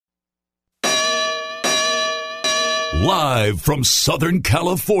Live from Southern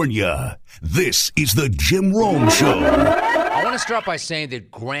California, this is the Jim Rome Show. I want to start by saying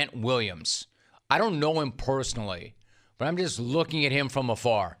that Grant Williams, I don't know him personally, but I'm just looking at him from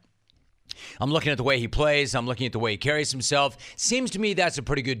afar. I'm looking at the way he plays. I'm looking at the way he carries himself. Seems to me that's a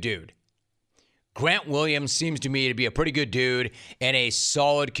pretty good dude. Grant Williams seems to me to be a pretty good dude and a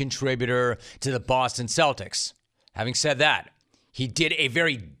solid contributor to the Boston Celtics. Having said that, he did a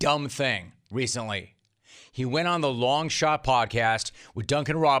very dumb thing recently. He went on the Long Shot podcast with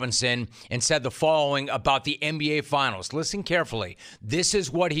Duncan Robinson and said the following about the NBA Finals. Listen carefully. This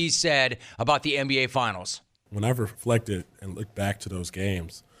is what he said about the NBA Finals. When I've reflected and looked back to those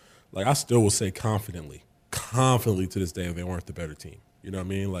games, like I still will say confidently to this day, they weren't the better team. You know what I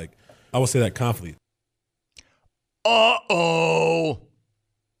mean? Like I will say that confidently. Uh-oh.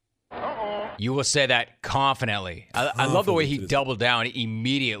 You will say that confidently. I love the way he doubled down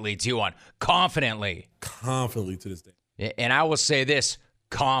immediately, too, on confidently. Confidently to this day. And I will say this,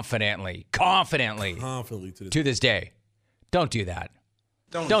 confidently to this day. Don't do that.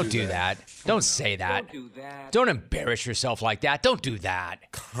 Don't do that. Don't say that. Don't do that. Don't embarrass yourself like that. Don't do that.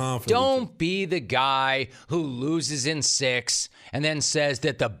 Don't be the guy who loses in 6 and then says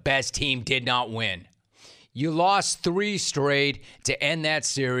that the best team did not win. You lost 3 straight to end that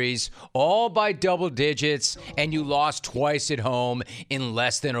series, all by double digits, and you lost twice at home in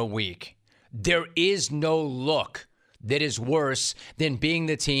less than a week. There is no look that is worse than being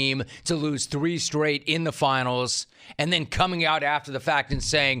the team to lose 3 straight in the finals and then coming out after the fact and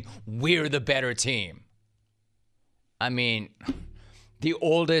saying, we're the better team. I mean, the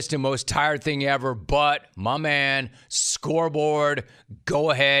oldest and most tired thing ever, but, my man, scoreboard,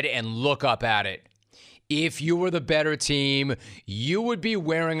 go ahead and look up at it. If you were the better team, you would be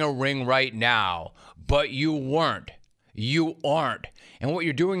wearing a ring right now, but you weren't. You aren't. And what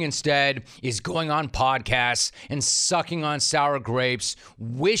you're doing instead is going on podcasts and sucking on sour grapes,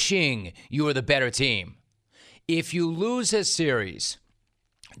 wishing you were the better team. If you lose a series,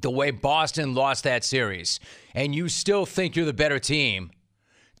 the way Boston lost that series, and you still think you're the better team,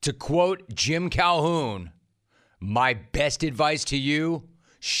 to quote Jim Calhoun, my best advice to you,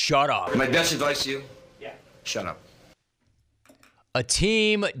 shut up. My best advice to you? Shut up. A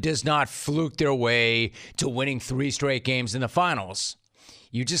team does not fluke their way to winning 3 straight games in the finals.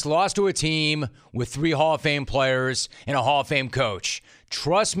 You just lost to a team with 3 Hall of Fame players and a Hall of Fame coach.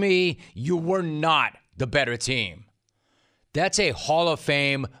 Trust me, you were not the better team. That's a Hall of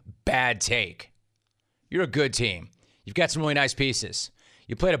Fame bad take. You're a good team. You've got some really nice pieces.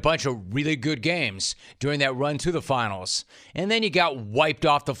 You played a bunch of really good games during that run to the finals, and then you got wiped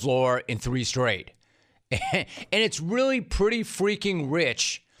off the floor in 3 straight. And it's really pretty freaking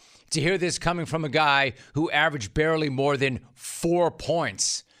rich to hear this coming from a guy who averaged barely more than 4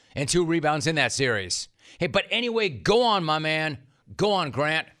 points and 2 rebounds in that series. Hey, but anyway, go on, my man. Go on,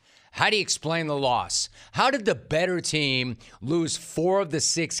 Grant. How do you explain the loss? How did the better team lose 4 of the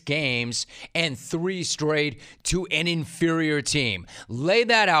 6 games and 3 straight to an inferior team? Lay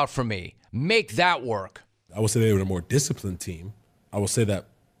that out for me. Make that work. I would say they were a more disciplined team. I would say that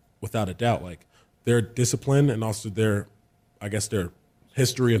without a doubt. Like, their discipline and also their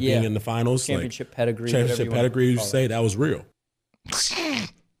history of being in the finals. Championship pedigree. Championship pedigree, you say, that was real.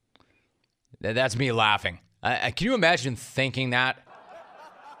 That's me laughing. Can you imagine thinking that?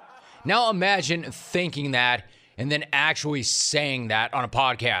 Now imagine thinking that and then actually saying that on a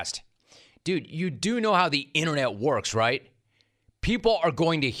podcast. Dude, you do know how the internet works, right? People are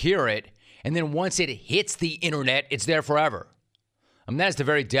going to hear it, and then once it hits the internet, it's there forever. I mean, that's the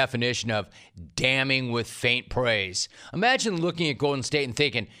very definition of damning with faint praise. Imagine looking at Golden State and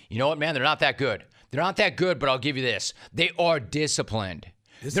thinking, you know what, man, they're not that good. They're not that good, but I'll give you this. They are disciplined.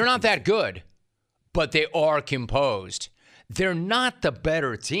 They're not that good, but they are composed. They're not the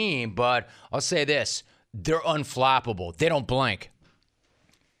better team, but I'll say this. They're unflappable. They don't blink.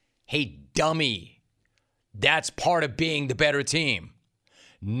 Hey, dummy, that's part of being the better team.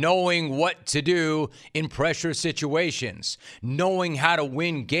 Knowing what to do in pressure situations, knowing how to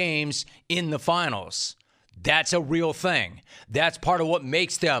win games in the finals. That's a real thing. That's part of what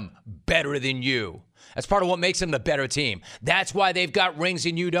makes them better than you. That's part of what makes them the better team. That's why they've got rings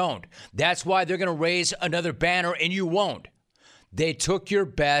and you don't. That's why they're going to raise another banner and you won't. They took your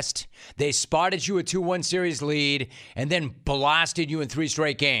best, they spotted you a 2-1 series lead, and then blasted you in 3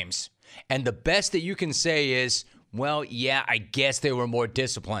 straight games. And the best that you can say is, well, yeah, I guess they were more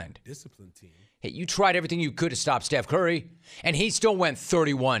disciplined. Disciplined team. Hey, you tried everything you could to stop Steph Curry, and he still went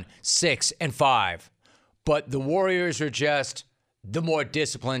 31, 6, and 5. But the Warriors are just the more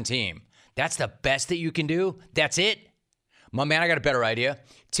disciplined team. That's the best that you can do? That's it? My man, I got a better idea.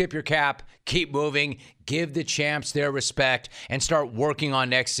 Tip your cap, keep moving, give the champs their respect, and start working on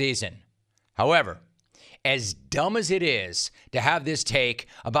next season. However, as dumb as it is to have this take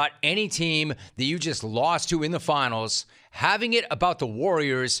about any team that you just lost to in the finals, having it about the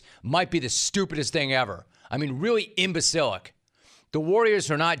Warriors might be the stupidest thing ever. I mean, really imbecilic. The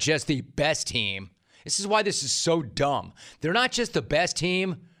Warriors are not just the best team. This is why this is so dumb. They're not just the best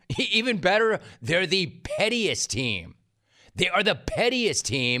team. Even better, they're the pettiest team. They are the pettiest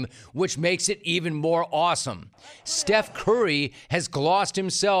team, which makes it even more awesome. Steph Curry has glossed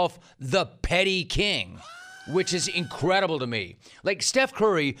himself the petty king, which is incredible to me. Like, Steph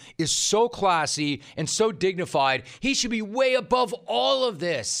Curry is so classy and so dignified. He should be way above all of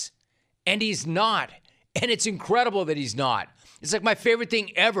this. And he's not. And it's incredible that he's not. It's like my favorite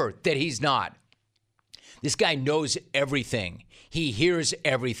thing ever that he's not. This guy knows everything. He hears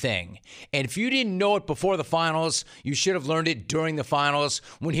everything. And if you didn't know it before the finals, you should have learned it during the finals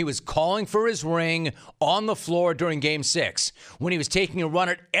when he was calling for his ring on the floor during Game 6, when he was taking a run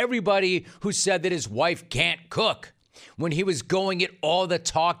at everybody who said that his wife can't cook, when he was going at all the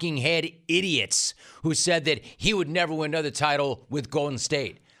talking head idiots who said that he would never win another title with Golden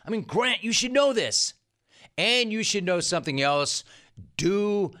State. I mean, Grant, you should know this. And you should know something else.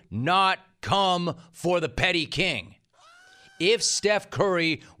 Do not come for the petty king. If Steph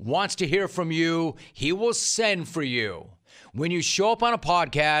Curry wants to hear from you, he will send for you. When you show up on a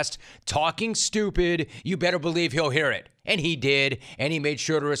podcast talking stupid, you better believe he'll hear it. And he did, and he made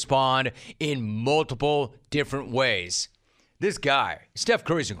sure to respond in multiple different ways. This guy, Steph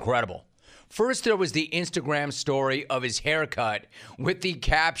Curry's incredible. First, there was the Instagram story of his haircut with the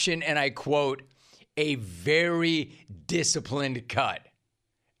caption, and I quote, "a very disciplined cut."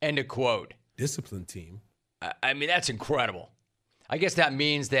 End of quote. Disciplined team. I mean, that's incredible. I guess that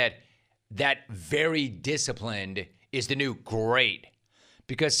means that very disciplined is the new great.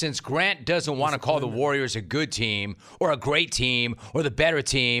 Because since Grant doesn't want to call the Warriors a good team or a great team or the better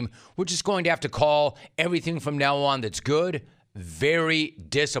team, we're just going to have to call everything from now on that's good very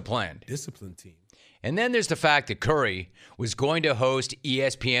disciplined. Disciplined team. And then there's the fact that Curry was going to host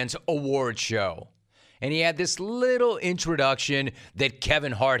ESPN's awards show. And he had this little introduction that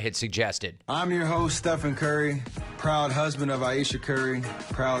Kevin Hart had suggested. I'm your host, Stephen Curry, proud husband of Aisha Curry,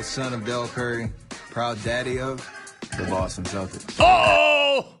 proud son of Del Curry, proud daddy of the Boston Celtics.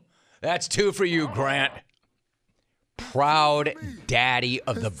 Oh! That's two for you, Grant. Proud daddy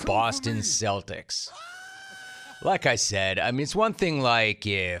of the Boston Celtics. Like I said, I mean, it's one thing like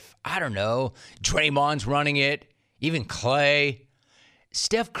if, I don't know, Draymond's running it, even Clay.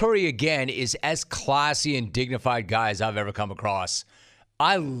 Steph Curry, again, is as classy and dignified guy as I've ever come across.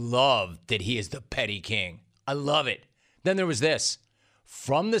 I love that he is the petty king. I love it. Then there was this.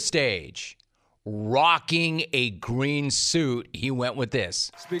 From the stage, rocking a green suit, he went with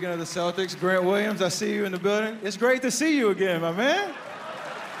this. Speaking of the Celtics, Grant Williams, I see you in the building. It's great to see you again, my man.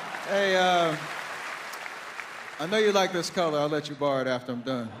 Hey, I know you like this color. I'll let you borrow it after I'm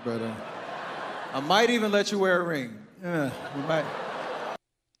done. But I might even let you wear a ring. Yeah, you might.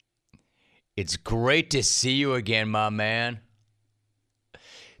 It's great to see you again, my man.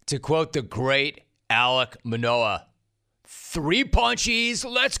 To quote the great Alek Manoah, 3 punchies,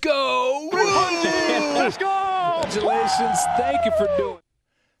 let's go! 3 punchies, let's go! Congratulations, thank you for doing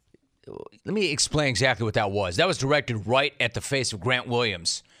it. Let me explain exactly what that was. That was directed right at the face of Grant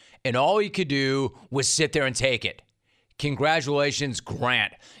Williams. And all he could do was sit there and take it. Congratulations,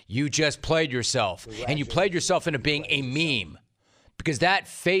 Grant. You just played yourself. And you played yourself into being a meme. Because that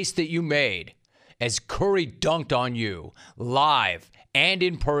face that you made as Curry dunked on you live and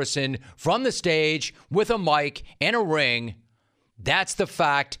in person from the stage with a mic and a ring, that's the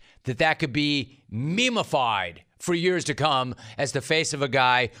fact that could be meme-ified for years to come as the face of a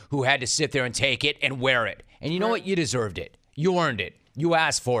guy who had to sit there and take it and wear it. And you know what? You deserved it. You earned it. You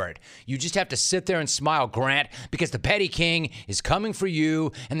asked for it. You just have to sit there and smile, Grant, because the petty king is coming for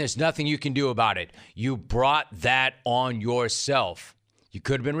you, and there's nothing you can do about it. You brought that on yourself. You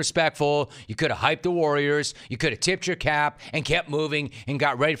could have been respectful. You could have hyped the Warriors. You could have tipped your cap and kept moving and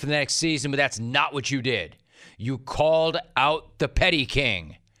got ready for the next season, but that's not what you did. You called out the petty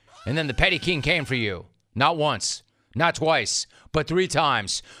king, and then the petty king came for you. Not once, not twice, but 3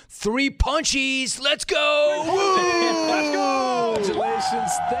 times. 3 punchies. Let's go. Let's go.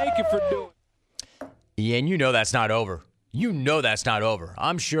 Congratulations. Thank you for doing it. Yeah, and you know that's not over. You know that's not over.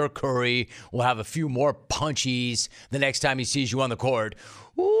 I'm sure Curry will have a few more punchies the next time he sees you on the court.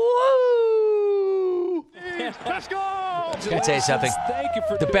 Woo! Let's go. Can I tell you something? Thank you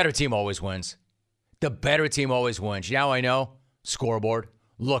for the better team always wins. The better team always wins. Now I know. Scoreboard.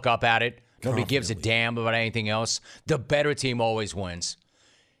 Look up at it. Nobody gives a damn about anything else. The better team always wins.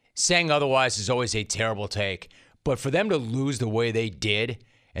 Saying otherwise is always a terrible take. But for them to lose the way they did,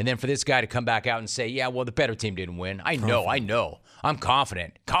 and then for this guy to come back out and say, yeah, well, the better team didn't win. I know. I'm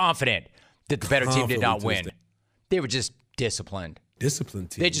confident that the better team did not win. They were just disciplined.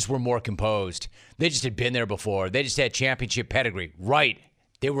 Disciplined team. They just were more composed. They just had been there before. They just had championship pedigree. Right.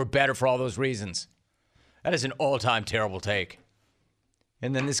 They were better for all those reasons. That is an all-time terrible take.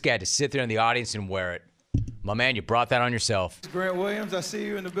 And then this guy to sit there in the audience and wear it. My man, you brought that on yourself. Grant Williams, I see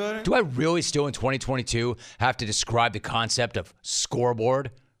you in the building. Do I really still in 2022 have to describe the concept of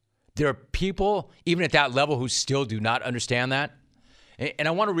scoreboard? There are people, even at that level, who still do not understand that. And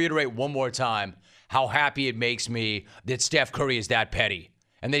I want to reiterate one more time how happy it makes me that Steph Curry is that petty.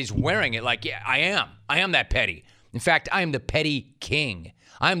 And that he's wearing it like, yeah, I am. I am that petty. In fact, I am the petty king.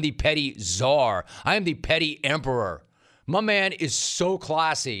 I am the petty czar. I am the petty emperor. My man is so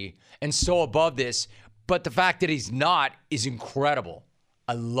classy and so above this, but the fact that he's not is incredible.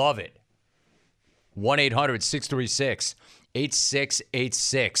 I love it.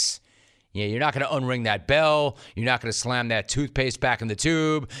 1-800-636-8686. Yeah, you're not going to unring that bell. You're not going to slam that toothpaste back in the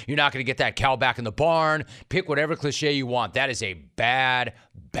tube. You're not going to get that cow back in the barn. Pick whatever cliche you want. That is a bad,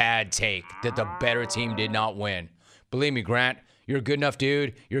 bad take that the better team did not win. Believe me, Grant, you're a good enough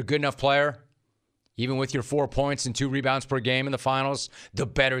dude. You're a good enough player. Even with your 4 points and 2 rebounds per game in the finals, the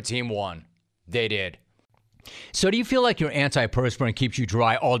better team won. They did. So do you feel like your antiperspirant keeps you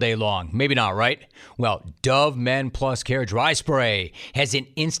dry all day long? Maybe not, right? Well, Dove Men Plus Care Dry Spray has an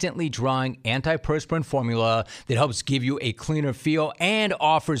instantly drying antiperspirant formula that helps give you a cleaner feel and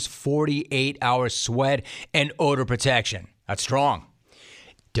offers 48-hour sweat and odor protection. That's strong.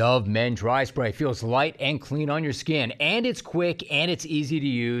 Dove Men Dry Spray feels light and clean on your skin, and it's quick and it's easy to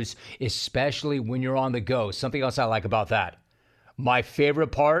use, especially when you're on the go. Something else I like about that. My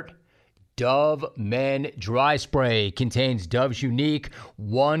favorite part, Dove Men Dry Spray contains Dove's unique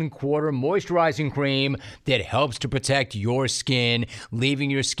 1/4 moisturizing cream that helps to protect your skin, leaving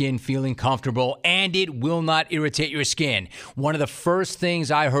your skin feeling comfortable, and it will not irritate your skin. One of the first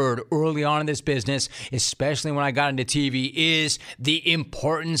things I heard early on in this business, especially when I got into TV, is the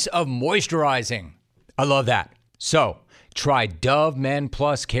importance of moisturizing. I love that. So, try Dove Men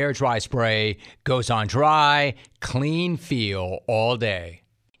Plus Care Dry Spray. Goes on dry, clean feel all day.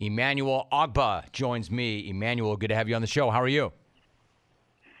 Emmanuel Ogba joins me. Emmanuel, good to have you on the show. How are you?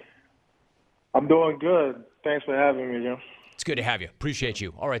 I'm doing good. Thanks for having me, Jim. It's good to have you. Appreciate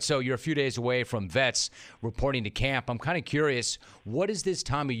you. All right, so you're a few days away from Vets reporting to camp. I'm kind of curious, what is this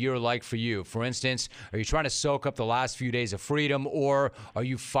time of year like for you? For instance, are you trying to soak up the last few days of freedom, or are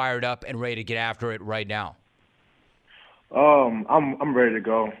you fired up and ready to get after it right now? I'm ready to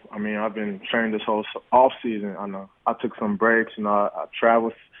go. I mean, I've been training this whole off season. I know I took some breaks. I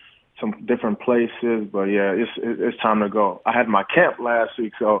traveled some different places, but yeah, it's time to go. I had my camp last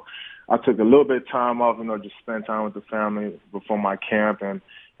week, so I took a little bit of time off, just spend time with the family before my camp, and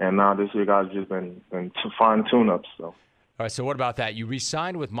now this week I've just been fine tune-ups. So. All right, so what about that? You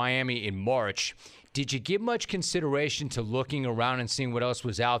re-signed with Miami in March. Did you give much consideration to looking around and seeing what else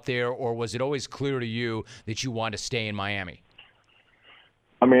was out there, or was it always clear to you that you wanted to stay in Miami?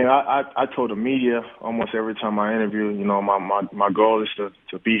 I mean, I told the media almost every time I interview, my goal is to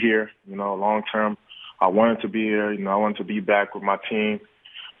be here, long term. I wanted to be here, I wanted to be back with my team.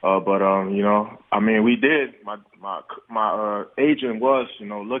 But I mean, we did. My agent was,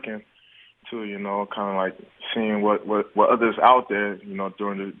 looking to, kind of like seeing what others out there,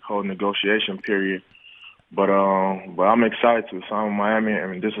 during the whole negotiation period. But I'm excited to sign with Miami. I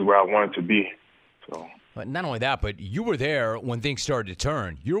mean, this is where I wanted to be. So. But not only that, but you were there when things started to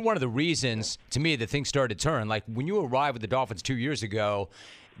turn. You're one of the reasons, to me, that things started to turn. Like when you arrived with the Dolphins 2 years ago,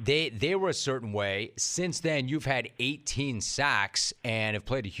 they were a certain way. Since then, you've had 18 sacks and have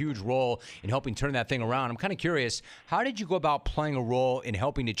played a huge role in helping turn that thing around. I'm kind of curious, how did you go about playing a role in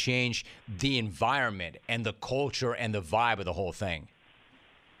helping to change the environment and the culture and the vibe of the whole thing?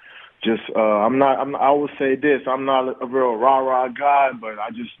 I would say this, I'm not a real rah-rah guy, but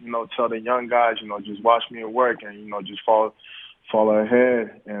I just, tell the young guys, just watch me at work and, just follow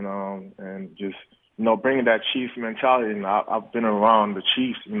ahead and just, bringing that Chiefs mentality. And I've been around the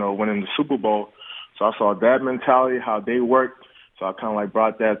Chiefs, winning the Super Bowl. So I saw that mentality, how they worked. So I kind of like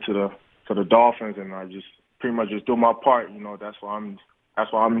brought that to the Dolphins, and I just pretty much just do my part. That's why I'm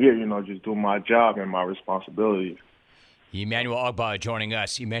here, just doing my job and my responsibilities. Emmanuel Ogbah joining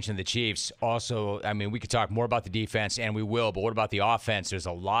us. You mentioned the Chiefs. Also, I mean, we could talk more about the defense, and we will, but what about the offense? There's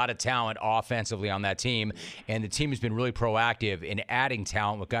a lot of talent offensively on that team, and the team has been really proactive in adding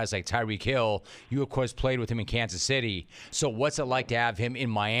talent with guys like Tyreek Hill. You, of course, played with him in Kansas City. So what's it like to have him in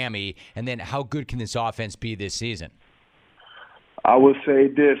Miami, and then how good can this offense be this season? I would say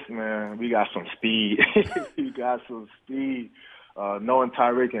this, man. We got some speed. We got some speed. Knowing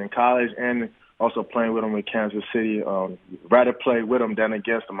Tyreek in college and also playing with him in Kansas City, rather play with him than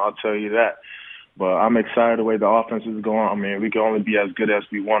against him, I'll tell you that. But I'm excited the way the offense is going. I mean, we can only be as good as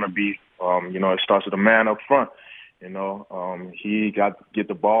we want to be. It starts with the man up front. He got to get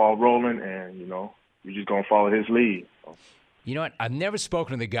the ball rolling, and, we're just going to follow his lead. You know what? I've never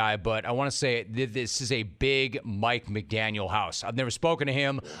spoken to the guy, but I want to say this is a big Mike McDaniel house. I've never spoken to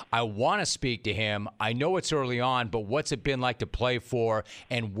him. I want to speak to him. I know it's early on, but what's it been like to play for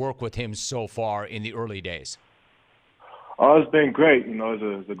and work with him so far in the early days? Oh, it's been great. He's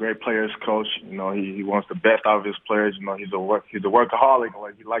a great players coach. He wants the best out of his players. He's a workaholic.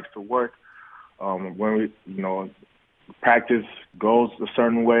 Like, he likes to work. When we, practice goes a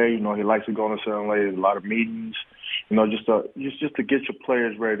certain way. He likes to go in a certain way. There's a lot of meetings. Just to get your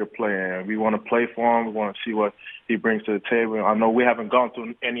players ready to play. And we want to play for him. We want to see what he brings to the table. I know we haven't gone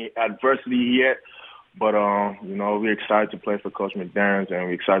through any adversity yet, but we're excited to play for Coach McDaniels, and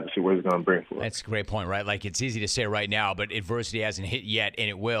we're excited to see what he's going to bring for us. That's a great point, right? Like, it's easy to say right now, but adversity hasn't hit yet, and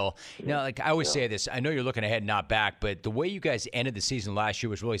it will. Like I always say this, I know you're looking ahead, not back, but the way you guys ended the season last year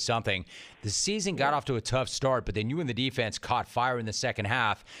was really something. The season got off to a tough start, but then you and the defense caught fire in the second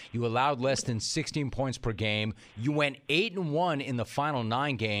half. You allowed less than 16 points per game. You went 8-1 in the final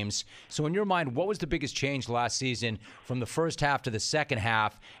 9 games. So in your mind, what was the biggest change last season from the first half to the second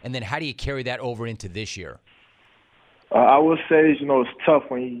half, and then how do you carry that over into this year? I would say, it's tough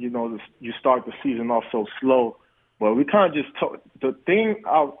when you start the season off so slow. But we kind of just the thing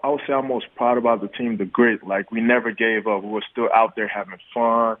I would say I'm most proud about the team, the grit. Like, we never gave up. We were still out there having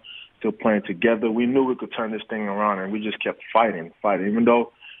fun, still playing together. We knew we could turn this thing around, and we just kept fighting. Even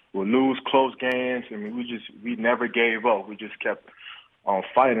though we'll lose close games, I mean, we never gave up. We just kept on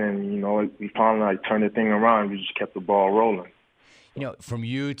fighting. We finally turned the thing around. We just kept the ball rolling. From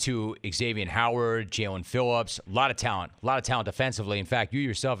you to Xavier Howard, Jalen Phillips, a lot of talent defensively. In fact, you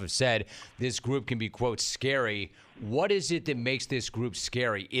yourself have said this group can be, quote, scary. What is it that makes this group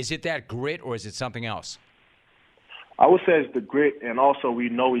scary? Is it that grit, or is it something else? I would say it's the grit, and also we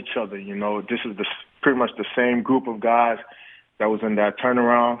know each other. This is pretty much the same group of guys that was in that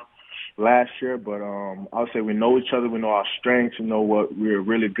turnaround last year, but I would say we know each other. We know our strengths. We know what we're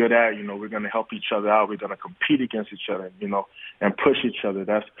really good at. We're going to help each other out. We're going to compete against each other, and push each other.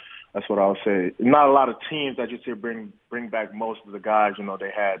 That's what I would say. Not a lot of teams that you see bring back most of the guys,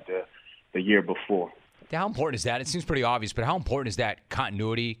 they had the year before. How important is that? It seems pretty obvious, but how important is that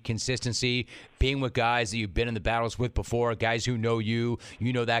continuity, consistency, being with guys that you've been in the battles with before, guys who know you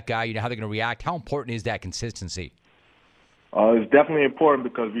know that guy, you know how they're going to react? How important is that consistency? It's definitely important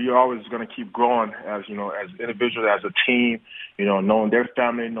because we are always going to keep growing as individuals, as a team, knowing their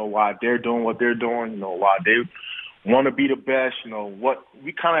family, why they're doing what they're doing, why they want to be the best, what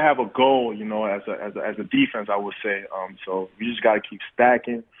we kind of have a goal, as a defense, I would say. So we just got to keep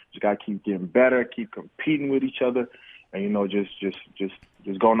stacking, just got to keep getting better, keep competing with each other, and,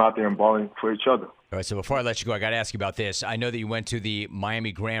 just going out there and balling for each other. All right, so before I let you go, I got to ask you about this. I know that you went to the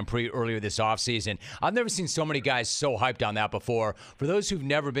Miami Grand Prix earlier this offseason. I've never seen so many guys so hyped on that before. For those who've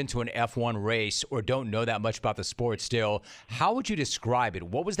never been to an F1 race or don't know that much about the sport still, how would you describe it?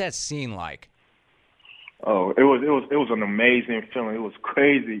 What was that scene like? Oh, it was an amazing feeling. It was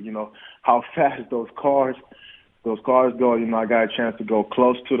crazy, how fast those cars go. I got a chance to go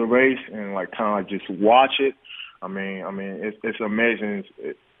close to the race and kind of just watch it. I mean, it's amazing.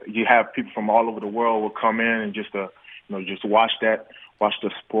 You have people from all over the world will come in and just watch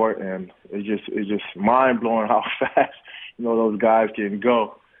the sport, and it's just mind blowing how fast those guys can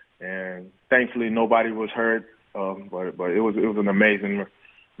go. And thankfully, nobody was hurt. But it was an amazing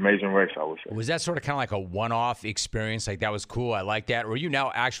race, I would say. Was that sort of kind of like a one-off experience? Like, that was cool, I like that? Or are you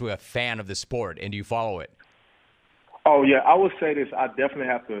now actually a fan of the sport, and do you follow it? Oh, yeah, I would say this. I definitely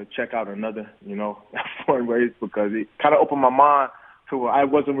have to check out another, F1 race because it kind of opened my mind to where I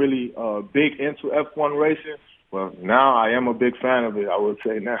wasn't really big into F1 racing. Well, now I am a big fan of it, I would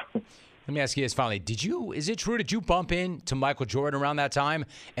say now. Let me ask you this finally. Is it true, did you bump into Michael Jordan around that time?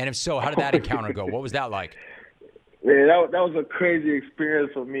 And if so, how did that encounter go? What was that like? Yeah, that was a crazy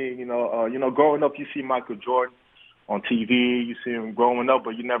experience for me. Growing up, you see Michael Jordan on TV, you see him growing up,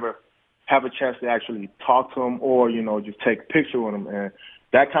 but you never have a chance to actually talk to him or, just take a picture with him. And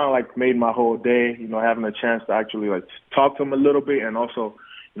that kind of like made my whole day, you know, having a chance to actually like talk to him a little bit and also,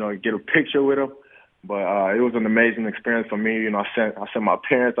 you know, get a picture with him. But it was an amazing experience for me. You know, I sent my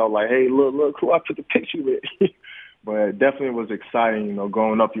parents. I was like, hey, look who I took a picture with. But it definitely was exciting, you know,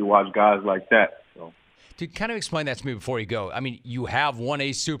 growing up, you watch guys like that. So. To kind of explain that to me before you go, I mean, you have won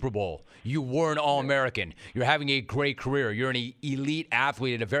a Super Bowl. You were an All-American. You're having a great career. You're an elite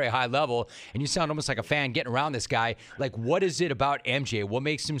athlete at a very high level, and you sound almost like a fan getting around this guy. Like, what is it about MJ? What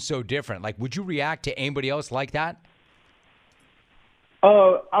makes him so different? Like, would you react to anybody else like that?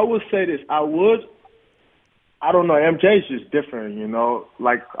 I would say this. I don't know. MJ's just different, you know.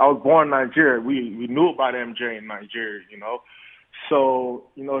 Like, I was born in Nigeria. We knew about MJ in Nigeria, you know. So,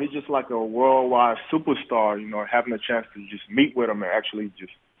 you know, he's just like a worldwide superstar, you know, having a chance to just meet with him and actually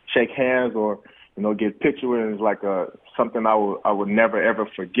just shake hands or, you know, get pictures with him is like something I would never, ever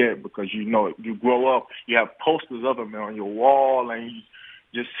forget because, you know, you grow up, you have posters of him on your wall and you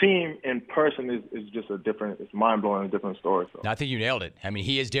just seeing him in person is just it's mind-blowing, a different story. So. I think you nailed it. I mean,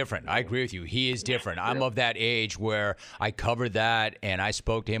 he is different. I agree with you. He is different. I'm of that age where I covered that, and I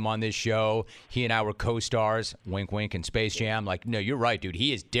spoke to him on this show. He and I were co-stars, wink, wink, and Space Jam. Like, no, you're right, dude.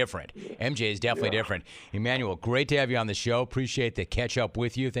 He is different. MJ is definitely different. Emmanuel, great to have you on the show. Appreciate the catch-up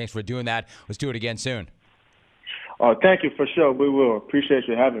with you. Thanks for doing that. Let's do it again soon. Thank you, for sure. We will. Appreciate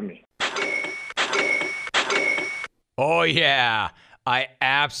you having me. Oh, yeah. I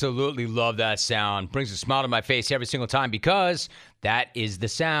absolutely love that sound. Brings a smile to my face every single time because that is the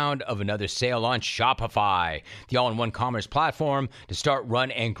sound of another sale on Shopify, the all-in-one commerce platform to start, run,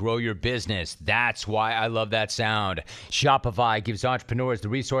 and grow your business. That's why I love that sound. Shopify gives entrepreneurs the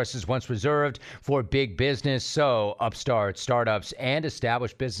resources once reserved for big business, so upstarts, startups, and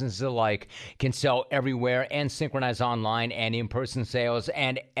established businesses alike can sell everywhere and synchronize online and in-person sales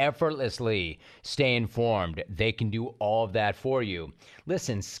and effortlessly stay informed. They can do all of that for you.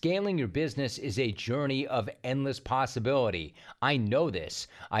 Listen, scaling your business is a journey of endless possibility. I know this.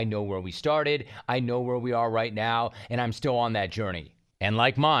 I know where we started. I know where we are right now, and I'm still on that journey. And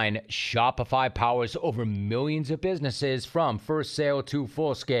like mine, Shopify powers over millions of businesses from first sale to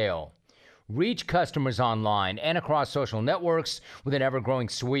full scale. Reach customers online and across social networks with an ever-growing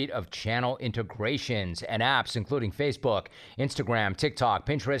suite of channel integrations and apps, including Facebook, Instagram, TikTok,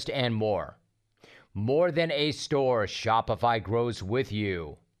 Pinterest, and more. More than a store, Shopify grows with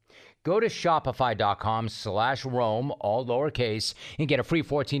you. Go to shopify.com/Rome, all lowercase, and get a free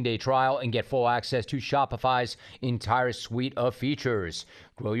 14-day trial and get full access to Shopify's entire suite of features.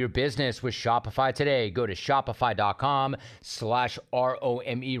 Grow your business with Shopify today. Go to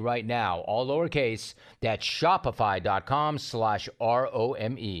shopify.com/ROME right now, all lowercase. That's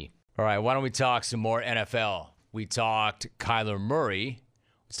shopify.com/ROME. All right, why don't we talk some more NFL? We talked Kyler Murray.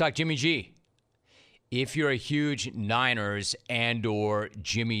 Let's talk Jimmy G. If you're a huge Niners and or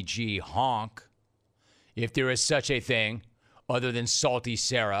Jimmy G honk, if there is such a thing other than Salty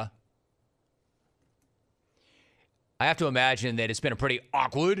Sarah, I have to imagine that it's been a pretty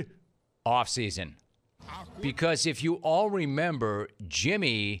awkward offseason. Because if you all remember,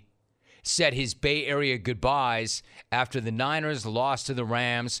 Jimmy said his Bay Area goodbyes after the Niners lost to the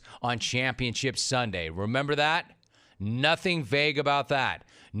Rams on Championship Sunday. Remember that? Nothing vague about that.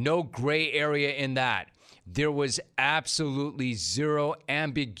 No gray area in that. There was absolutely zero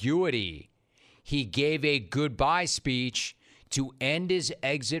ambiguity. He gave a goodbye speech to end his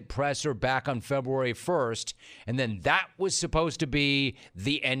exit presser back on February 1st, and then that was supposed to be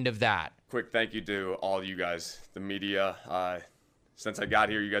the end of that. Quick thank you to all you guys, the media. Since I got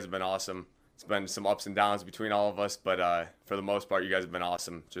here, you guys have been awesome. It's been some ups and downs between all of us, but for the most part, you guys have been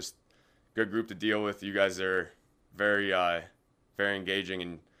awesome. Just good group to deal with. You guys are very engaging,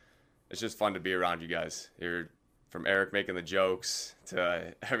 and it's just fun to be around you guys. You're from Eric making the jokes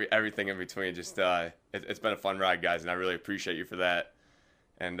to everything in between. Just it's been a fun ride, guys, and I really appreciate you for that.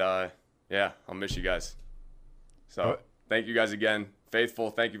 And yeah, I'll miss you guys. So thank you guys again. Faithful,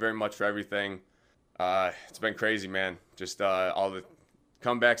 thank you very much for everything. It's been crazy, man. Just all the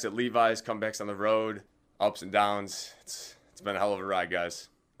comebacks at Levi's, comebacks on the road, ups and downs. It's been a hell of a ride, guys.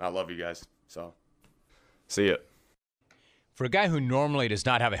 I love you guys. So see ya. For a guy who normally does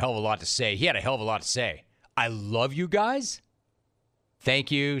not have a hell of a lot to say, he had a hell of a lot to say. I love you guys.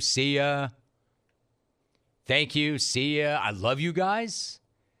 Thank you. See ya. Thank you. See ya. I love you guys.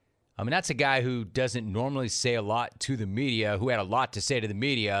 I mean, that's a guy who doesn't normally say a lot to the media, who had a lot to say to the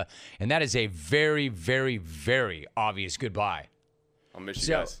media, and that is a very, very, very obvious goodbye. I'll miss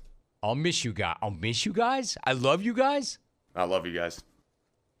you guys. I'll miss you guys. I'll miss you guys? I love you guys? I love you guys.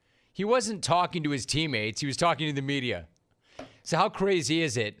 He wasn't talking to his teammates. He was talking to the media. So how crazy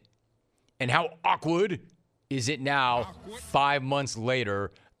is it and how awkward is it now 5 months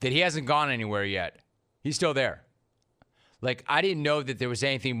later that he hasn't gone anywhere yet? He's still there. Like, I didn't know that there was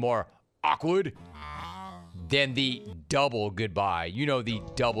anything more awkward than the double goodbye. You know, the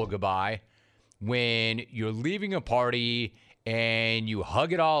double goodbye. When you're leaving a party and you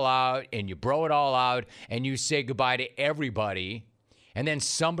hug it all out and you bro it all out and you say goodbye to everybody, and then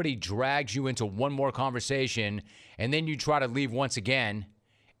somebody drags you into one more conversation, and then you try to leave once again,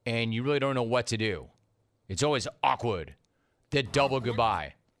 and you really don't know what to do. It's always awkward. The double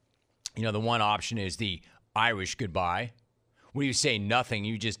goodbye. You know, the one option is the Irish goodbye, where you say nothing,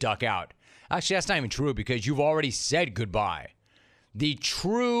 you just duck out. Actually, that's not even true because you've already said goodbye. The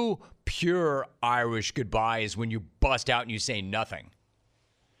true, pure Irish goodbye is when you bust out and you say nothing.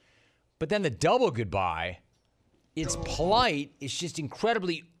 But then the double goodbye, it's polite, it's just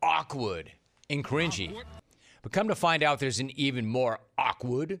incredibly awkward and cringy. But come to find out there's an even more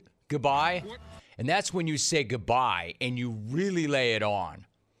awkward goodbye, and that's when you say goodbye and you really lay it on.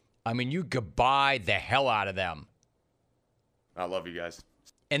 I mean, you goodbye the hell out of them. I love you guys.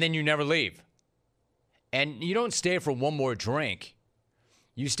 And then you never leave. And you don't stay for one more drink.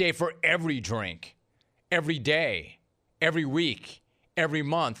 You stay for every drink, every day, every week, every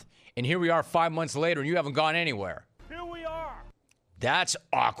month. And here we are 5 months later and you haven't gone anywhere. Here we are. That's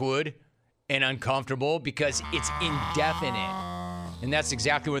awkward and uncomfortable because it's indefinite. And that's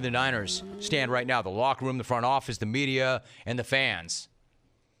exactly where the Niners stand right now. The locker room, the front office, the media, and the fans.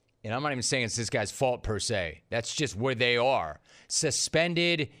 And I'm not even saying it's this guy's fault per se. That's just where they are.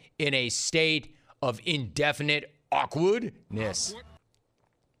 Suspended in a state of indefinite awkwardness.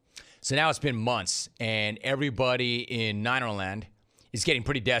 So now it's been months, and everybody in Ninerland is getting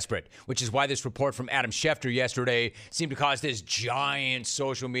pretty desperate, which is why this report from Adam Schefter yesterday seemed to cause this giant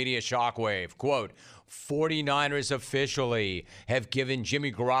social media shockwave. Quote, 49ers officially have given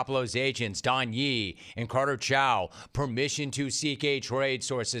Jimmy Garoppolo's agents, Don Yee and Carter Chow, permission to seek a trade,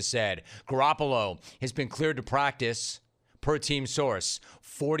 sources said. Garoppolo has been cleared to practice, per team source.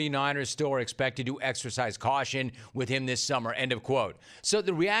 49ers still are expected to exercise caution with him this summer, end of quote. So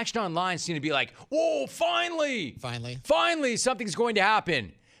the reaction online seemed to be like, whoa, finally, something's going to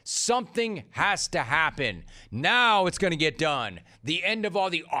happen. Something has to happen. Now it's going to get done. The end of all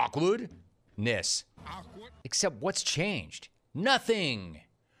the awkwardness. Except what's changed? Nothing.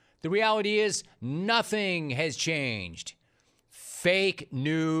 The reality is nothing has changed. Fake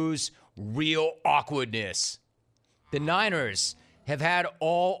news, real awkwardness. The Niners have had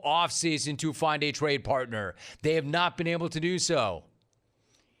all offseason to find a trade partner. They have not been able to do so.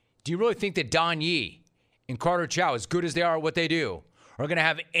 Do you really think that Don Yee and Carter Chow, as good as they are at what they do, are going to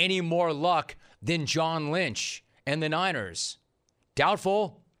have any more luck than John Lynch and the Niners?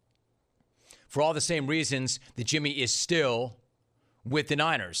 Doubtful. For all the same reasons that Jimmy is still with the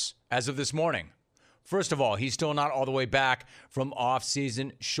Niners as of this morning. First of all, he's still not all the way back from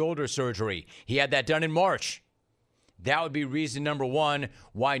off-season shoulder surgery. He had that done in March. That would be reason number one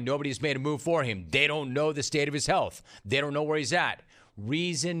why nobody's made a move for him. They don't know the state of his health. They don't know where he's at.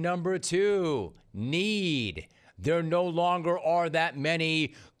 Reason number two, need. There no longer are that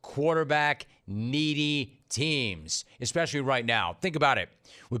many quarterback needy teams, especially right now. Think about it.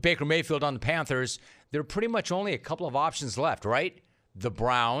 With Baker Mayfield on the Panthers, there are pretty much only a couple of options left, right? The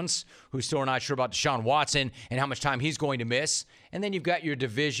Browns, who still are not sure about Deshaun Watson and how much time he's going to miss. And then you've got your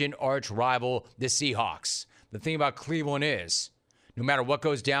division arch rival, the Seahawks. The thing about Cleveland is, no matter what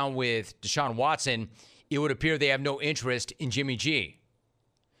goes down with Deshaun Watson, it would appear they have no interest in Jimmy G.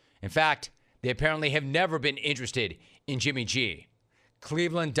 In fact, they apparently have never been interested in Jimmy G.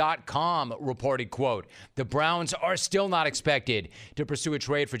 Cleveland.com reported, quote, the Browns are still not expected to pursue a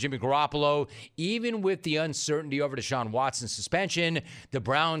trade for Jimmy Garoppolo. Even with the uncertainty over Deshaun Watson's suspension, the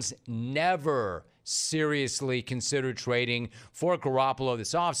Browns never seriously considered trading for Garoppolo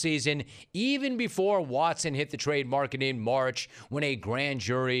this offseason, even before Watson hit the trade market in March when a grand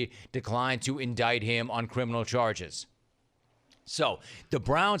jury declined to indict him on criminal charges. So the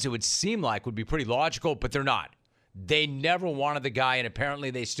Browns, it would seem like, would be pretty logical, but they're not. They never wanted the guy, and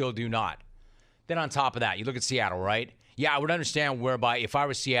apparently they still do not. Then on top of that, you look at Seattle, right? Yeah, I would understand whereby if I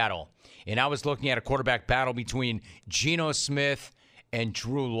was Seattle and I was looking at a quarterback battle between Geno Smith and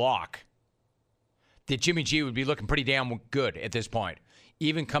Drew Lock, that Jimmy G would be looking pretty damn good at this point,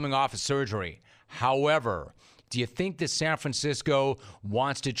 even coming off of surgery. However, do you think that San Francisco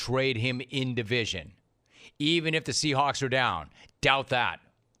wants to trade him in division? Even if the Seahawks are down? Doubt that.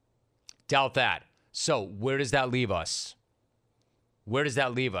 Doubt that. So where does that leave us? Where does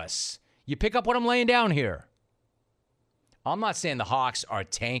that leave us? You pick up what I'm laying down here. I'm not saying the Hawks are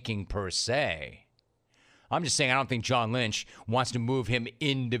tanking per se. I'm just saying I don't think John Lynch wants to move him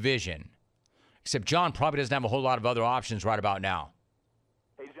in division. Except John probably doesn't have a whole lot of other options right about now.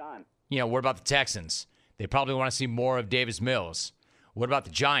 Hey, John. What about the Texans? They probably want to see more of Davis Mills. What about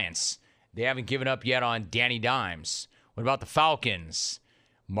the Giants? They haven't given up yet on Danny Dimes. What about the Falcons?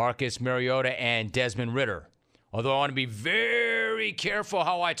 Marcus Mariota and Desmond Ridder. Although I want to be very careful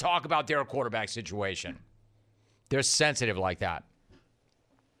how I talk about their quarterback situation. They're sensitive like that.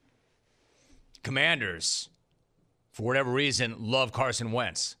 Commanders, for whatever reason, love Carson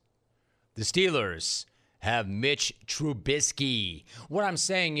Wentz. The Steelers have Mitch Trubisky. What I'm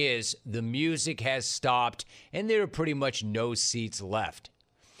saying is the music has stopped and there are pretty much no seats left.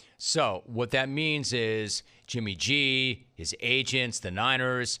 So what that means is Jimmy G, his agents, the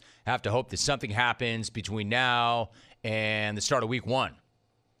Niners, have to hope that something happens between now and the start of week 1.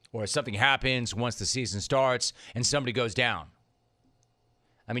 Or something happens once the season starts and somebody goes down.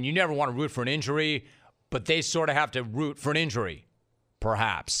 I mean, you never want to root for an injury, but they sort of have to root for an injury,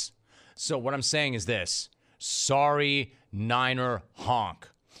 perhaps. So what I'm saying is this. Sorry, Niner honk.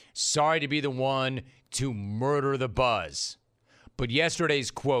 Sorry to be the one to murder the buzz. But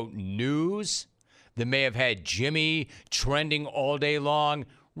yesterday's, quote, news that may have had Jimmy trending all day long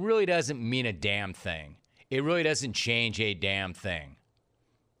really doesn't mean a damn thing. It really doesn't change a damn thing.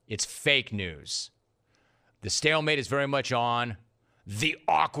 It's fake news. The stalemate is very much on. The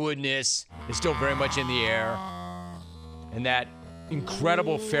awkwardness is still very much in the air. And that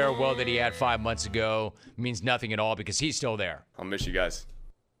incredible farewell that he had 5 months ago means nothing at all because he's still there. I'll miss you guys.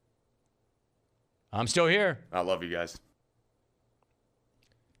 I'm still here. I love you guys.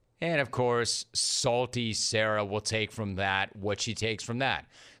 And, of course, Salty Sarah will take from that what she takes from that.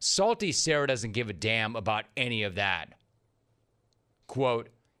 Salty Sarah doesn't give a damn about any of that. Quote,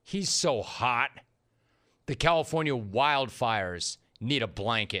 he's so hot. The California wildfires need a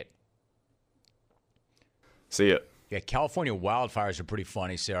blanket. See ya. Yeah, California wildfires are pretty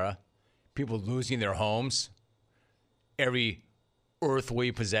funny, Sarah. People losing their homes, every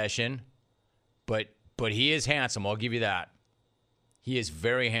earthly possession. But he is handsome, I'll give you that. He is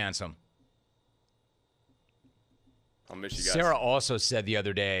very handsome. I'll miss you guys. Sarah also said the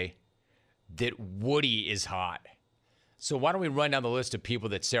other day that Woody is hot. So why don't we run down the list of people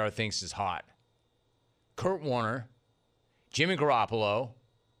that Sarah thinks is hot? Kurt Warner, Jimmy Garoppolo,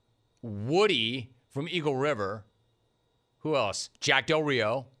 Woody from Eagle River. Who else? Jack Del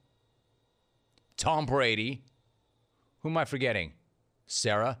Rio, Tom Brady. Who am I forgetting?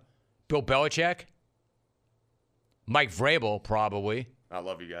 Sarah? Bill Belichick? Mike Vrabel, probably. I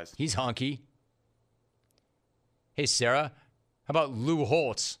love you guys. He's hunky. Hey, Sarah, how about Lou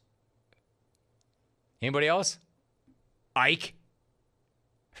Holtz? Anybody else? Ike?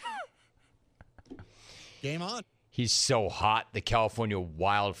 Game on. He's so hot, the California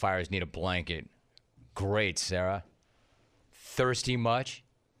wildfires need a blanket. Great, Sarah. Thirsty much?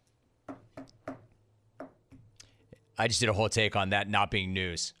 I just did a whole take on that not being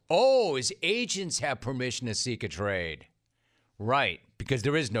news. Oh, his agents have permission to seek a trade. Right, because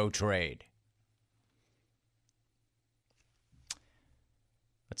there is no trade.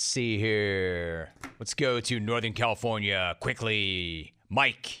 Let's see here. Let's go to Northern California quickly.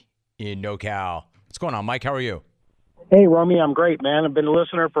 Mike in NoCal. What's going on, Mike? How are you? Hey, Romy, I'm great, man. I've been a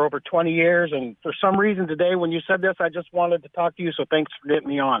listener for over 20 years, and for some reason today when you said this, I just wanted to talk to you, so thanks for getting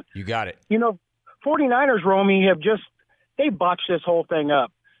me on. You got it. 49ers, Romy, they botched this whole thing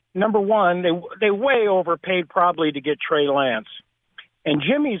up. Number one, they way overpaid probably to get Trey Lance. And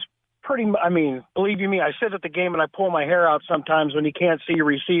Jimmy's believe you me, I sit at the game and I pull my hair out sometimes when he can't see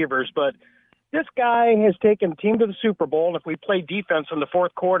receivers, but this guy has taken the team to the Super Bowl, and if we play defense in the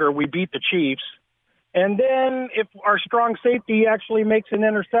fourth quarter, we beat the Chiefs. And then if our strong safety actually makes an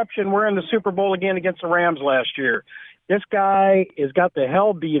interception, we're in the Super Bowl again against the Rams last year. This guy has got the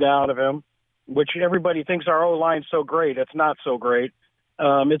hell beat out of him, which everybody thinks our O-line's so great. It's not so great.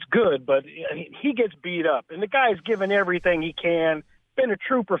 It's good, but he gets beat up. And the guy's given everything he can, been a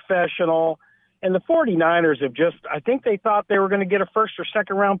true professional. And the 49ers I think they thought they were going to get a first or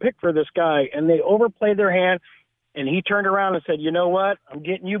second round pick for this guy, and they overplayed their hand. And he turned around and said, you know what? I'm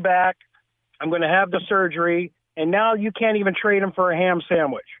getting you back. I'm going to have the surgery, and now you can't even trade him for a ham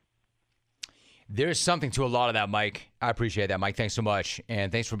sandwich. There's something to a lot of that, Mike. I appreciate that, Mike. Thanks so much,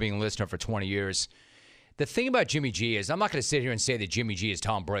 and thanks for being a listener for 20 years. The thing about Jimmy G is I'm not going to sit here and say that Jimmy G is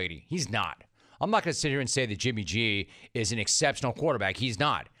Tom Brady. He's not. I'm not going to sit here and say that Jimmy G is an exceptional quarterback. He's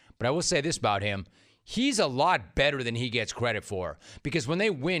not. But I will say this about him. He's a lot better than he gets credit for, because when they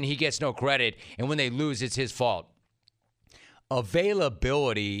win, he gets no credit, and when they lose, it's his fault.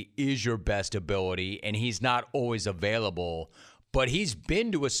 Availability is your best ability, and he's not always available. but he's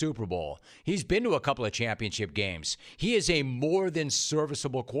been to a Super Bowl. He's been to a couple of championship games. He is a more than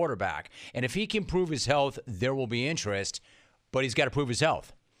serviceable quarterback. And if he can prove his health, there will be interest, but he's got to prove his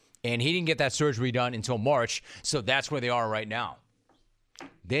health. And he didn't get that surgery done until March, so that's where they are right now.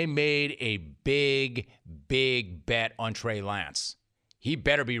 They made a big, big bet on Trey Lance. He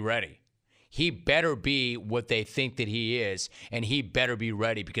better be ready. He better be what they think that he is, and he better be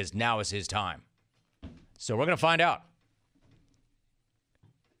ready because now is his time. So we're going to find out.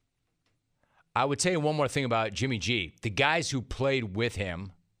 I would tell you one more thing about Jimmy G. The guys who played with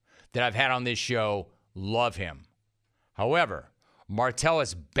him that I've had on this show love him. However,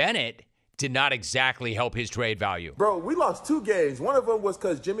 Martellus Bennett did not exactly help his trade value. Bro, we lost 2 games. One of them was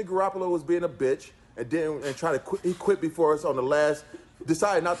because Jimmy Garoppolo was being a bitch and trying to quit. He quit before us on the last,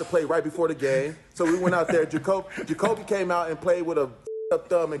 decided not to play right before the game. So we went out there. Jacoby came out and played with a up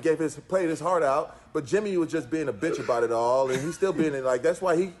thumb and played his heart out. But Jimmy was just being a bitch about it all, and he's still being like, that's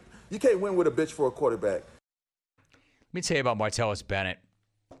why you can't win with a bitch for a quarterback. Let me tell you about Martellus Bennett.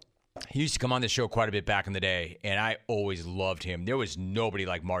 He used to come on the show quite a bit back in the day, and I always loved him. There was nobody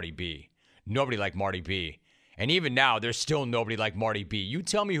like Marty B. Nobody like Marty B. And even now, there's still nobody like Marty B. You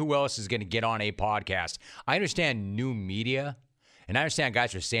tell me who else is going to get on a podcast. I understand new media, and I understand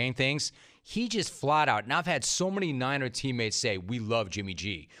guys are saying things. He just flat out, and I've had so many Niner teammates say, we love Jimmy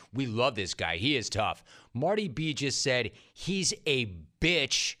G. We love this guy. He is tough. Marty B just said, he's a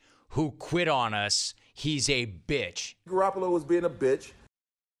bitch who quit on us. He's a bitch. Garoppolo was being a bitch.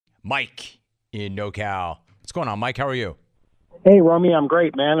 Mike in NoCal. What's going on, Mike? How are you? Hey, Romy, I'm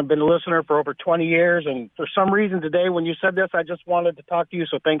great, man. I've been a listener for over 20 years, and for some reason today when you said this, I just wanted to talk to you,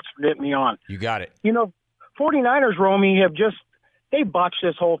 so thanks for getting me on. You got it. 49ers, Romy, they botched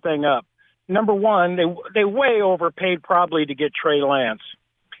this whole thing up. Number one, they way overpaid probably to get Trey Lance.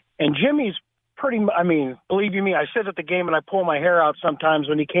 And Jimmy's believe you me, I sit at the game and I pull my hair out sometimes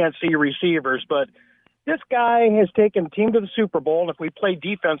when he can't see receivers, but this guy has taken the team to the Super Bowl, and if we play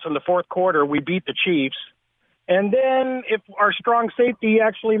defense in the fourth quarter, we beat the Chiefs. And then if our strong safety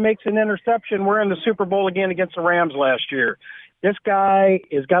actually makes an interception, we're in the Super Bowl again against the Rams last year. This guy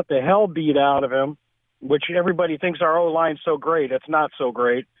has got the hell beat out of him, which everybody thinks our O-line's so great. It's not so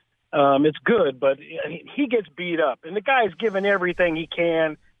great. It's good, but he gets beat up. And the guy's given everything he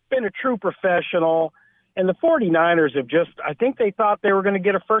can, been a true professional. And the 49ers I think they thought they were going to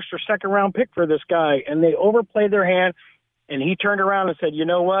get a first or second round pick for this guy, and they overplayed their hand. And he turned around and said, you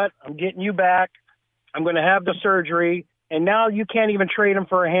know what? I'm getting you back. I'm going to have the surgery. And now you can't even trade him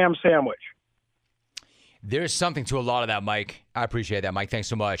for a ham sandwich. There's something to a lot of that, Mike. I appreciate that, Mike. Thanks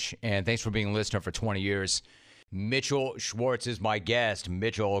so much. And thanks for being a listener for 20 years. Mitchell Schwartz is my guest.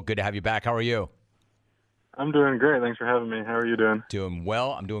 Mitchell, good to have you back. How are you? I'm doing great. Thanks for having me. How are you doing? Doing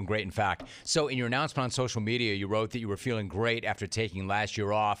well. I'm doing great, in fact. So in your announcement on social media, you wrote that you were feeling great after taking last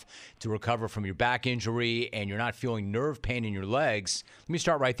year off to recover from your back injury, and you're not feeling nerve pain in your legs. Let me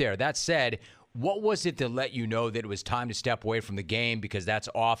start right there. That said, what was it that let you know that it was time to step away from the game? Because that's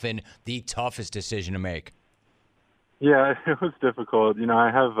often the toughest decision to make. Yeah, it was difficult. I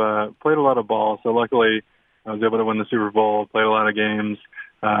have played a lot of ball, so luckily I was able to win the Super Bowl, played a lot of games.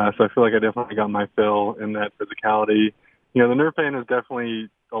 So I feel like I definitely got my fill in that physicality. The nerve pain is definitely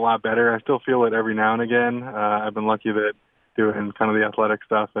a lot better. I still feel it every now and again. I've been lucky that doing kind of the athletic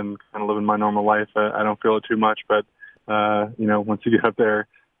stuff and kind of living my normal life, I don't feel it too much. But, once you get up there,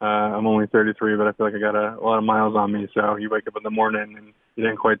 I'm only 33, but I feel like I got a lot of miles on me. So you wake up in the morning and you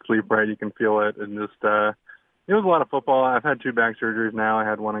didn't quite sleep right. You can feel it. And just, it was a lot of football. I've had 2 back surgeries now. I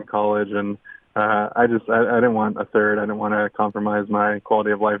had one in college, and I didn't want a third. I didn't want to compromise my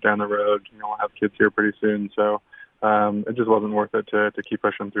quality of life down the road. I'll have kids here pretty soon. So it just wasn't worth it to keep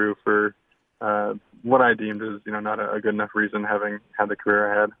pushing through for what I deemed as, not a good enough reason having had the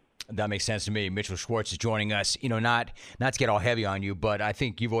career I had. That makes sense to me. Mitchell Schwartz is joining us. Not to get all heavy on you, but I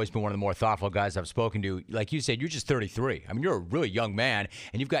think you've always been one of the more thoughtful guys I've spoken to. Like you said, you're just 33. I mean, you're a really young man,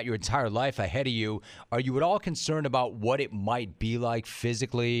 and you've got your entire life ahead of you. Are you at all concerned about what it might be like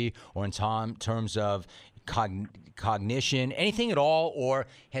physically or in terms of cognition, anything at all? Or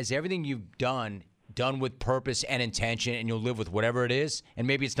has everything you've done with purpose and intention, and you'll live with whatever it is, and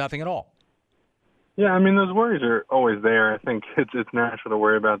maybe it's nothing at all? Yeah, I mean, those worries are always there. I think it's natural to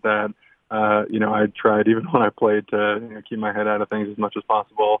worry about that. I tried, even when I played, to keep my head out of things as much as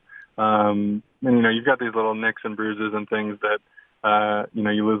possible. And, you've got these little nicks and bruises and things that, you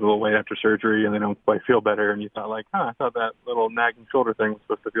lose a little weight after surgery and they don't quite feel better. And you thought I thought that little nagging shoulder thing was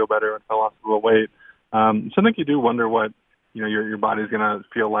supposed to feel better once I lost a little weight. So I think you do wonder what, your body's going to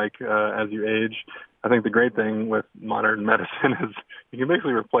feel like as you age. I think the great thing with modern medicine is you can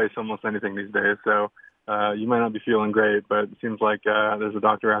basically replace almost anything these days. So, you might not be feeling great, but it seems like there's a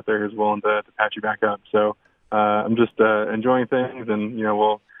doctor out there who's willing to patch you back up. So I'm just enjoying things, and,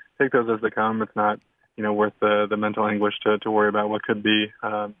 we'll take those as they come. It's not, worth the mental anguish to worry about what could be.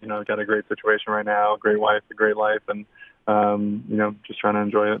 I've got a great situation right now, a great wife, a great life, and, just trying to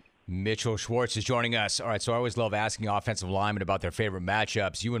enjoy it. Mitchell Schwartz is joining us. All right, so I always love asking offensive linemen about their favorite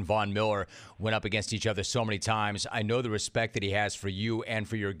matchups. You and Von Miller went up against each other so many times. I know the respect that he has for you and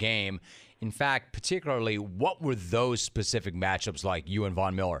for your game. In fact, particularly, what were those specific matchups like, you and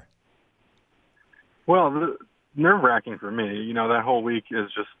Von Miller? Well, nerve-wracking for me. That whole week is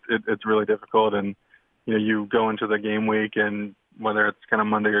just, it's really difficult. And, you go into the game week, and whether it's kind of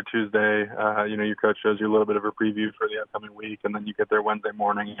Monday or Tuesday, your coach shows you a little bit of a preview for the upcoming week, and then you get there Wednesday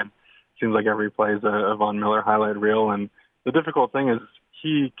morning, and it seems like every play is a Von Miller highlight reel. And the difficult thing is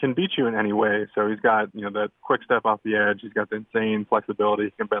he can beat you in any way. So he's got, that quick step off the edge. He's got the insane flexibility.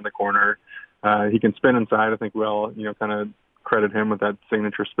 He can bend the corner. He can spin inside. I think we'll, kind of credit him with that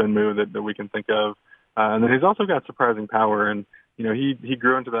signature spin move that we can think of. And then he's also got surprising power. And, he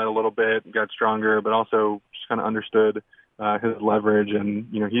grew into that a little bit, got stronger, but also just kind of understood his leverage. And,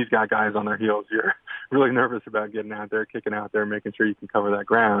 he's got guys on their heels. You're really nervous about getting out there, kicking out there, making sure you can cover that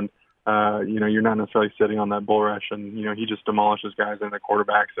ground. You're not necessarily sitting on that bull rush, and, he just demolishes guys and the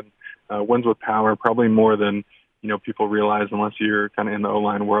quarterbacks, and wins with power, probably more than, people realize unless you're kind of in the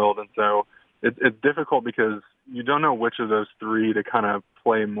O-line world. And so it's difficult because you don't know which of those three to kind of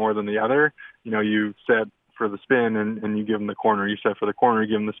play more than the other. You set for the spin and you give them the corner. You set for the corner, you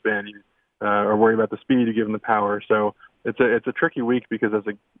give them the spin. You are worried about the speed, you give them the power. So it's a tricky week because as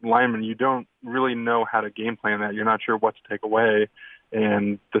a lineman, you don't really know how to game plan that. You're not sure what to take away.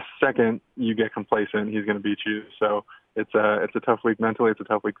 And the second you get complacent, he's going to beat you. So it's a tough week mentally. It's a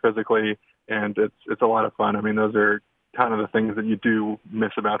tough week physically, and it's a lot of fun. I mean, those are kind of the things that you do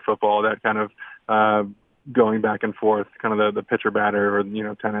miss about football, that kind of going back and forth, kind of the pitcher batter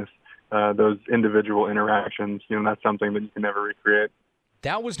or, tennis, those individual interactions. That's something that you can never recreate.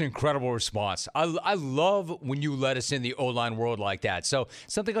 That was an incredible response. I love when you let us in the O-line world like that. So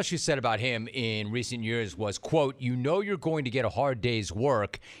something else you said about him in recent years was, quote, you're going to get a hard day's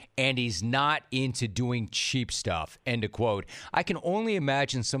work, and he's not into doing cheap stuff, end of quote. I can only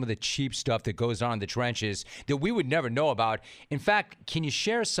imagine some of the cheap stuff that goes on in the trenches that we would never know about. In fact, can you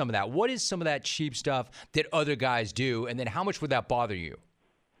share some of that? What is some of that cheap stuff that other guys do, and then how much would that bother you?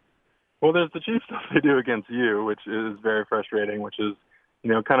 Well, there's the cheap stuff they do against you, which is very frustrating, which is,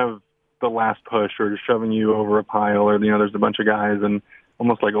 kind of the last push or shoving you over a pile, or, there's a bunch of guys, and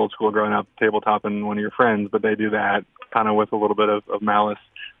almost like old school growing up, tabletopping one of your friends, but they do that kind of with a little bit of malice.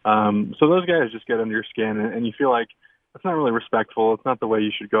 So those guys just get under your skin, and you feel like it's not really respectful. It's not the way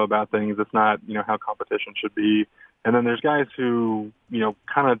you should go about things. It's not, how competition should be. And then there's guys who,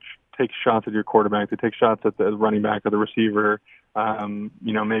 kind of take shots at your quarterback. They take shots at the running back or the receiver.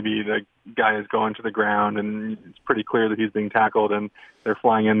 Maybe the guy is going to the ground and it's pretty clear that he's being tackled, and they're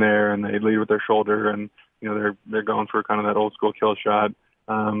flying in there and they lead with their shoulder, and, they're going for kind of that old school kill shot.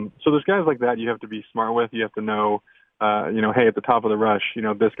 So there's guys like that you have to be smart with. You have to know, hey, at the top of the rush,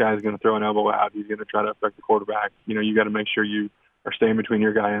 this guy's going to throw an elbow out. He's going to try to affect the quarterback. You got to make sure you are staying between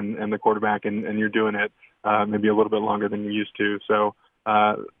your guy and the quarterback, and you're doing it maybe a little bit longer than you used to. So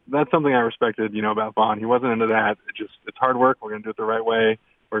that's something I respected, about Von. He wasn't into that. It's hard work. We're going to do it the right way.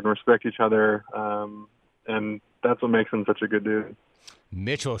 We're going to respect each other. And that's what makes him such a good dude.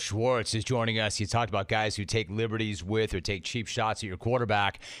 Mitchell Schwartz is joining us. He talked about guys who take liberties with or take cheap shots at your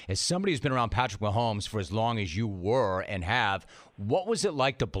quarterback. As somebody who's been around Patrick Mahomes for as long as you were and have, what was it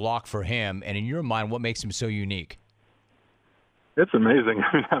like to block for him? And in your mind, what makes him so unique? It's amazing.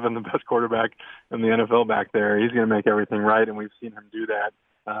 Having the best quarterback in the NFL back there, he's going to make everything right, and we've seen him do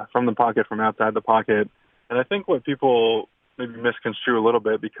that from the pocket, from outside the pocket. And I think what people maybe misconstrue a little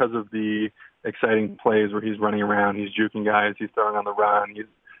bit, because of the exciting plays where he's running around, he's juking guys, he's throwing on the run, he's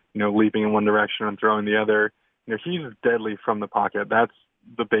leaping in one direction and throwing the other. He's deadly from the pocket. That's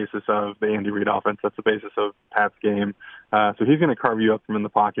the basis of the Andy Reid offense. That's the basis of Pat's game. So he's going to carve you up from in the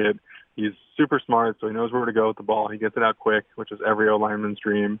pocket. He's super smart, so he knows where to go with the ball. He gets it out quick, which is every O-lineman's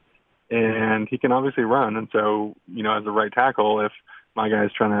dream. And he can obviously run. And so, as a right tackle, if my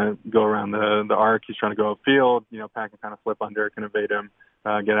guy's trying to go around the arc, he's trying to go upfield, Pat can kind of flip under, can evade him,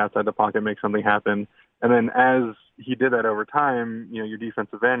 get outside the pocket, make something happen. And then as he did that over time, your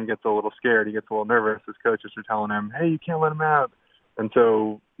defensive end gets a little scared. He gets a little nervous. His coaches are telling him, hey, you can't let him out. And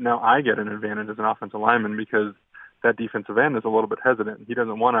so now I get an advantage as an offensive lineman because that defensive end is a little bit hesitant. He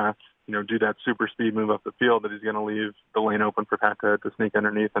doesn't want to, do that super speed move up the field that he's going to leave the lane open for Pat to sneak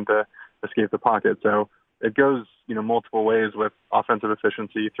underneath and to escape the pocket. So it goes, multiple ways with offensive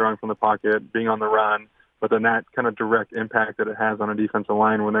efficiency, throwing from the pocket, being on the run, but then that kind of direct impact that it has on a defensive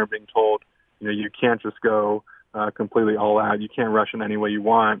line when they're being told, you can't just go completely all out. You can't rush in any way you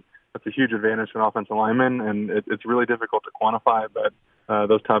want. That's a huge advantage to an offensive lineman, and it's really difficult to quantify, but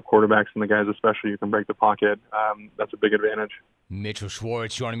those top quarterbacks and the guys especially who can break the pocket, that's a big advantage. Mitchell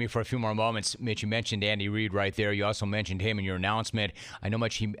Schwartz joining me for a few more moments. Mitch, you mentioned Andy Reid right there. You also mentioned him in your announcement. I know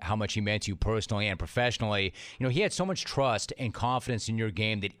how much he meant to you personally and professionally. He had so much trust and confidence in your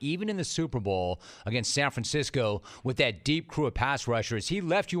game that even in the Super Bowl against San Francisco with that deep crew of pass rushers, he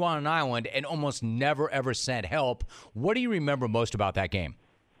left you on an island and almost never, ever sent help. What do you remember most about that game?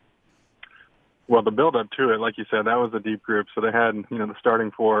 Well, the build-up to it, like you said, that was a deep group. So they had, the starting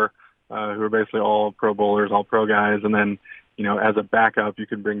four who were basically all Pro Bowlers, all pro guys. And then, as a backup, you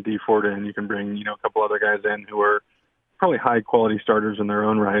could bring Dee Ford in. You can bring, a couple other guys in who were probably high-quality starters in their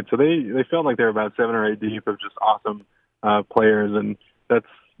own right. So they felt like they were about 7 or 8 deep of just awesome players. And that's,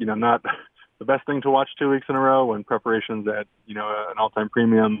 not the best thing to watch 2 weeks in a row when preparation's at, an all-time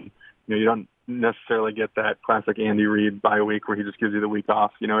premium. You don't necessarily get that classic Andy Reid bye week where he just gives you the week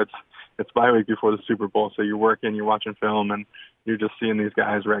off. It's bye week before the Super Bowl, so you're working, you're watching film, and you're just seeing these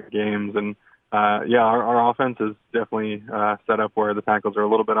guys wreck games. And our offense is definitely set up where the tackles are a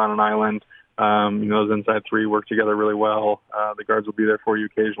little bit on an island. Those inside three work together really well. The guards will be there for you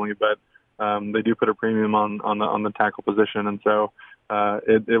occasionally, but they do put a premium on the tackle position, and so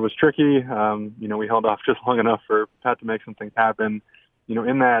it was tricky. We held off just long enough for Pat to make some things happen.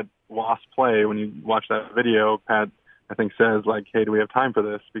 In that lost play, when you watch that video, Pat, I think, says, like, hey, do we have time for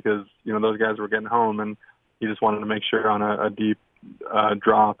this? Because, those guys were getting home, and he just wanted to make sure on a deep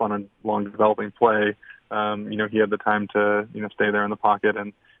drop on a long developing play, he had the time to, stay there in the pocket.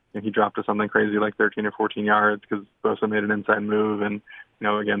 And he dropped to something crazy like 13 or 14 yards because Bosa made an inside move. And,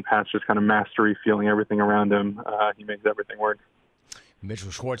 again, Pat's just kind of mastery, feeling everything around him. He makes everything work.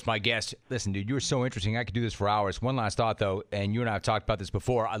 Mitchell Schwartz, my guest. Listen, dude, you're so interesting. I could do this for hours. One last thought, though, and you and I have talked about this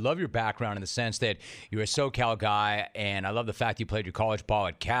before. I love your background in the sense that you're a SoCal guy, and I love the fact you played your college ball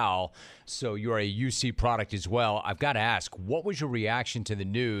at Cal, so you're a UC product as well. I've got to ask, what was your reaction to the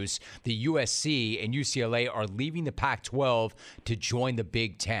news that USC and UCLA are leaving the Pac-12 to join the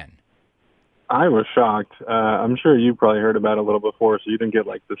Big Ten? I was shocked. I'm sure you probably heard about it a little before, so you didn't get,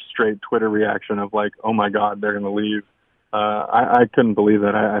 like, the straight Twitter reaction of, like, oh, my God, they're going to leave. I couldn't believe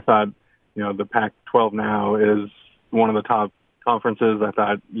that. I thought, the Pac-12 now is one of the top conferences. I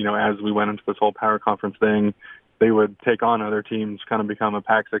thought, as we went into this whole power conference thing, they would take on other teams, kind of become a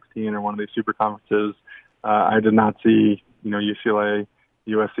Pac-16 or one of these super conferences. I did not see, UCLA,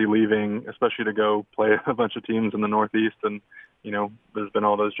 USC leaving, especially to go play a bunch of teams in the Northeast. And, there's been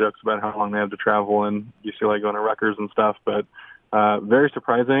all those jokes about how long they have to travel and UCLA going to Rutgers and stuff. But very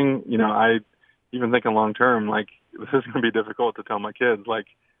surprising. I even thinking long term, like, this is going to be difficult to tell my kids. Like,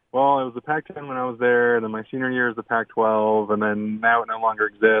 well, it was the Pac-10 when I was there, and then my senior year is the Pac-12, and then now it no longer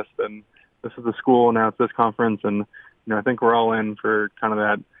exists, and this is the school, and now it's this conference. And, I think we're all in for kind of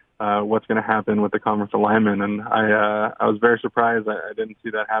that, what's going to happen with the conference alignment. And I was very surprised. I didn't see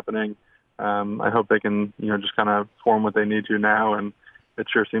that happening. I hope they can, just kind of form what they need to now, and it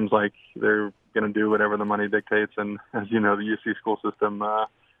sure seems like they're going to do whatever the money dictates. And as you know, the UC school system,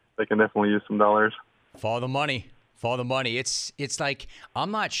 they can definitely use some dollars. Follow the money. Follow the money. It's like,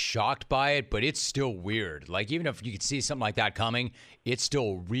 I'm not shocked by it, but it's still weird. Like, even if you could see something like that coming, it's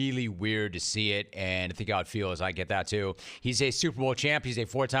still really weird to see it. And I think how it feels, I get that too. He's a Super Bowl champ. He's a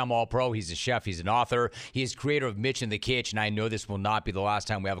 4-time All-Pro. He's a chef. He's an author. He is creator of Mitch in the Kitchen. I know this will not be the last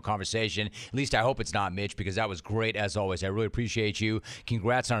time we have a conversation. At least I hope it's not, Mitch, because that was great as always. I really appreciate you.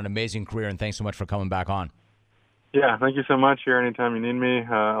 Congrats on an amazing career, and thanks so much for coming back on. Yeah, thank you so much. Here anytime you need me.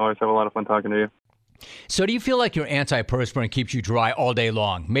 I always have a lot of fun talking to you. So do you feel like your antiperspirant keeps you dry all day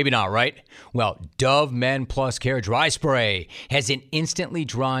long? Maybe not, right? Well, Dove Men Plus Care Dry Spray has an instantly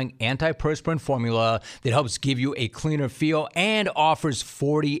drying antiperspirant formula that helps give you a cleaner feel and offers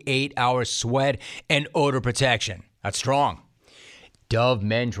 48-hour sweat and odor protection. That's strong. Dove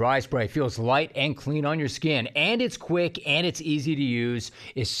Men Dry Spray feels light and clean on your skin, and it's quick and it's easy to use,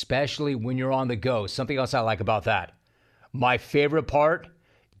 especially when you're on the go. Something else I like about that. My favorite part?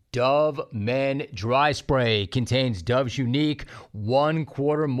 Dove Men Dry Spray contains Dove's unique 1/4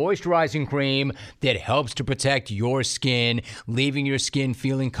 moisturizing cream that helps to protect your skin, leaving your skin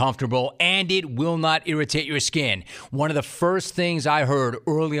feeling comfortable, and it will not irritate your skin. One of the first things I heard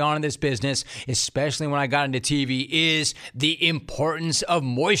early on in this business, especially when I got into TV, is the importance of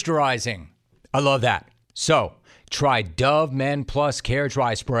moisturizing. I love that. So, try Dove Men Plus Care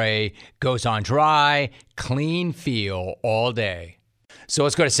Dry Spray. Goes on dry, clean feel all day. So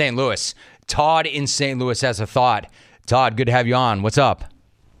let's go to St. Louis. Todd in St. Louis has a thought. Todd, good to have you on. What's up?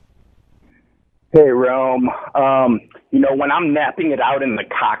 Hey, Rome. When I'm napping it out in the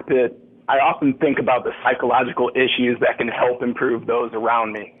cockpit, I often think about the psychological issues that can help improve those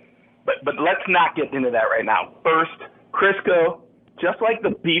around me. But let's not get into that right now. First, Crisco, just like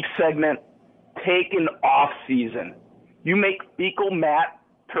the beef segment, take an off season. You make fecal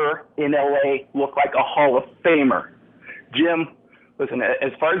matter in LA look like a Hall of Famer. Jim, listen,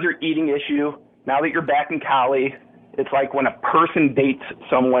 as far as your eating issue, now that you're back in Cali, it's like when a person dates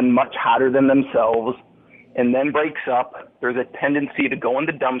someone much hotter than themselves and then breaks up, there's a tendency to go in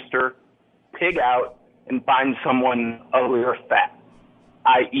the dumpster, pig out, and find someone ugly or fat,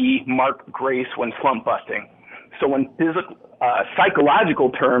 i.e. Mark Grace when slump busting. So in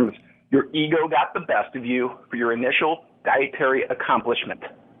psychological terms, your ego got the best of you for your initial dietary accomplishment.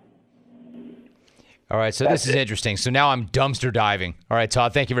 All right, so this is interesting. So now I'm dumpster diving. All right,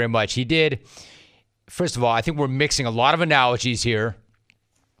 Todd, thank you very much. He did. First of all, I think we're mixing a lot of analogies here.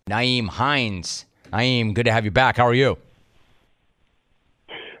 Nyheim Hines. Nyheim, good to have you back. How are you?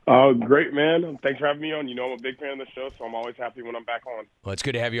 Great, man. Thanks for having me on. I'm a big fan of the show, so I'm always happy when I'm back on. Well, it's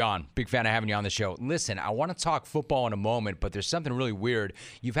good to have you on. Big fan of having you on the show. Listen, I want to talk football in a moment, but there's something really weird.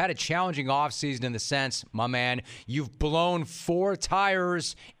 You've had a challenging offseason in the sense, my man, you've blown 4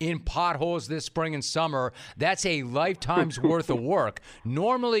 tires in potholes this spring and summer. That's a lifetime's worth of work.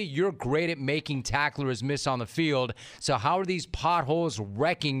 Normally, you're great at making tacklers miss on the field, so how are these potholes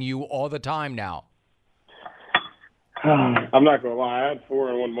wrecking you all the time now? I'm not gonna lie. I had 4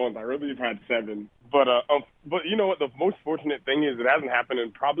 in 1 month. I really have had 7. But you know what? The most fortunate thing is it hasn't happened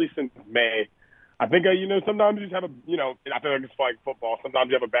in probably since May. I think sometimes you just have I feel like it's like football. Sometimes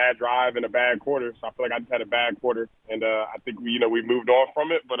you have a bad drive and a bad quarter. So I feel like I just had a bad quarter, and I think we moved on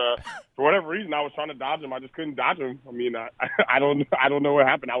from it. But for whatever reason, I was trying to dodge him. I just couldn't dodge him. I mean, I don't know what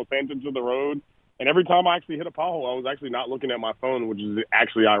happened. I was paying attention to the road, and every time I actually hit a pothole, I was actually not looking at my phone, which is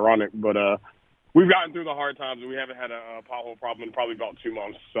actually ironic. But we've gotten through the hard times, and we haven't had a pothole problem in probably about 2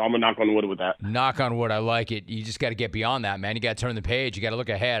 months. So I'm going to knock on wood with that. Knock on wood. I like it. You just got to get beyond that, man. You got to turn the page. You got to look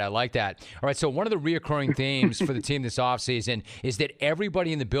ahead. I like that. All right, so one of the reoccurring themes for the team this offseason is that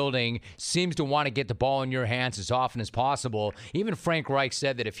everybody in the building seems to want to get the ball in your hands as often as possible. Even Frank Reich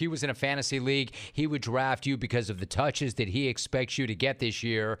said that if he was in a fantasy league, he would draft you because of the touches that he expects you to get this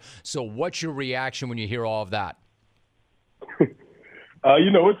year. So what's your reaction when you hear all of that?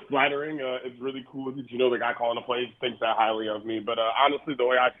 It's flattering. It's really cool that, the guy calling the plays thinks that highly of me. But honestly, the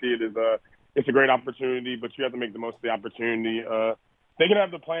way I see it is it's a great opportunity, but you have to make the most of the opportunity. They can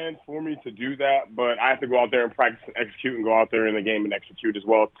have the plans for me to do that, but I have to go out there and practice and execute and go out there in the game and execute as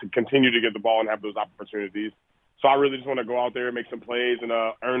well to continue to get the ball and have those opportunities. So I really just want to go out there and make some plays and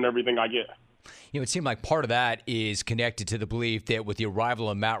earn everything I get. It seemed like part of that is connected to the belief that with the arrival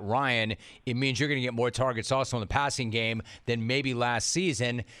of Matt Ryan, it means you're going to get more targets also in the passing game than maybe last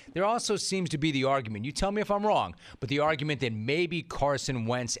season. There also seems to be the argument, you tell me if I'm wrong, but the argument that maybe Carson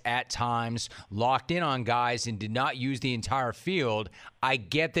Wentz at times locked in on guys and did not use the entire field. I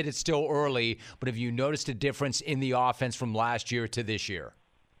get that it's still early, but have you noticed a difference in the offense from last year to this year?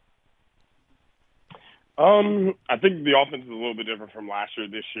 I think the offense is a little bit different from last year,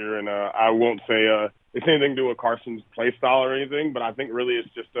 this year, and I won't say it's anything to do with Carson's play style or anything, but I think really it's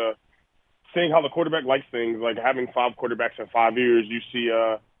just seeing how the quarterback likes things. Like having 5 quarterbacks in 5 years, you see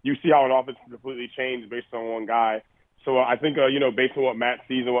how an offense can completely change based on one guy. So I think based on what Matt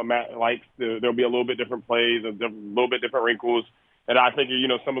sees and what Matt likes, there'll be a little bit different plays, a little bit different wrinkles, and I think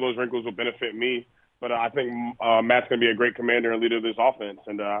some of those wrinkles will benefit me. But I think Matt's going to be a great commander and leader of this offense,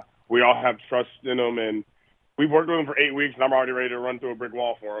 and we all have trust in him, and we've worked with him for 8 weeks, and I'm already ready to run through a brick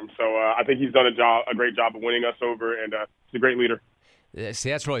wall for him. So I think he's done a great job of winning us over, and he's a great leader. See,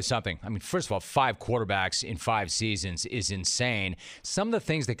 that's really something. I mean, first of all, 5 quarterbacks in 5 seasons is insane. Some of the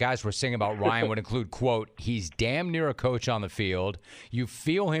things that guys were saying about Ryan would include, quote, he's damn near a coach on the field. You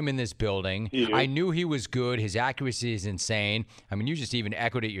feel him in this building. I knew he was good. His accuracy is insane. I mean, you just even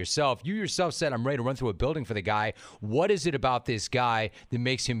echoed it yourself. You yourself said, I'm ready to run through a building for the guy. What is it about this guy that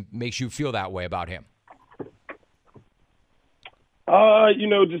makes you feel that way about him?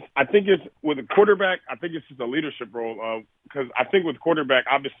 I think it's with a quarterback, I think it's just a leadership role. Because I think with quarterback,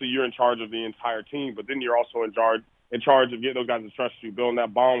 obviously you're in charge of the entire team, but then you're also in charge of getting those guys to trust you, building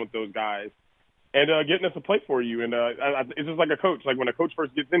that bond with those guys, and getting us to play for you. And it's just like a coach. Like when a coach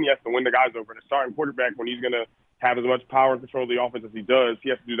first gets in, he has to win the guys over. And a starting quarterback, when he's going to have as much power and control of the offense as he does, he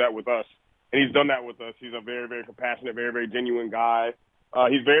has to do that with us. And he's done that with us. He's a very, very compassionate, very, very genuine guy.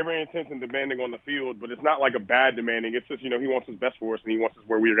 He's very, very intense and demanding on the field, but it's not like a bad demanding. It's just, he wants what's best for us, and he wants us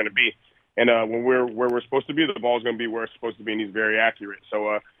where we're going to be. And when we're where we're supposed to be, the ball's going to be where it's supposed to be, and he's very accurate.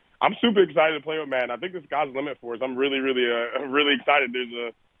 So I'm super excited to play with Matt. I think this guy's the limit for us. I'm really, really, really excited.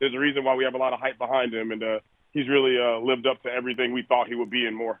 there's a reason why we have a lot of hype behind him, and he's really lived up to everything we thought he would be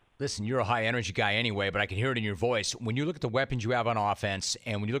and more. Listen, you're a high-energy guy anyway, but I can hear it in your voice. When you look at the weapons you have on offense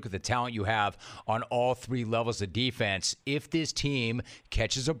and when you look at the talent you have on all three levels of defense, if this team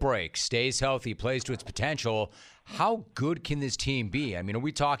catches a break, stays healthy, plays to its potential, how good can this team be? I mean, are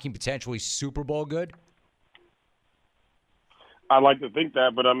we talking potentially Super Bowl good? I like to think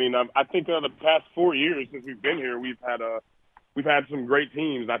that, but I mean, I think the past 4 years since we've been here, we've had some great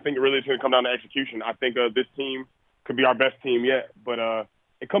teams. I think it really is going to come down to execution. I think this team could be our best team yet, but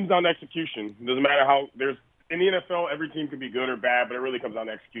it comes down to execution. It doesn't matter how in the NFL, every team can be good or bad, but it really comes down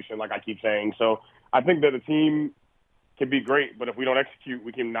to execution, like I keep saying. So I think that the team can be great, but if we don't execute,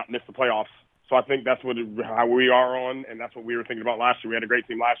 we can not miss the playoffs. So I think that's how we are on, and that's what we were thinking about last year. We had a great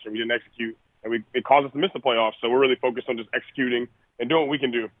team last year. We didn't execute, and it caused us to miss the playoffs. So we're really focused on just executing and doing what we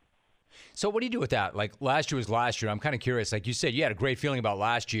can do. So what do you do with that? Like, last year was last year. I'm kind of curious. Like you said, you had a great feeling about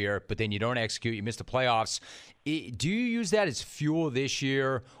last year, but then you don't execute. You miss the playoffs. Do you use that as fuel this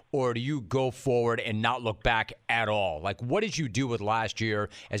year, or do you go forward and not look back at all? Like, what did you do with last year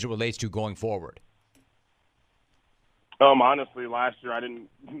as it relates to going forward? Honestly, last year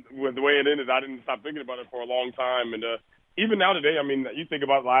with the way it ended, I didn't stop thinking about it for a long time. And even now today, I mean, you think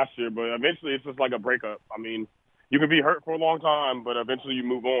about last year, but eventually it's just like a breakup. I mean, you can be hurt for a long time, but eventually you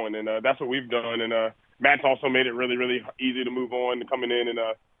move on, and that's what we've done. And Matt's also made it really, really easy to move on, coming in and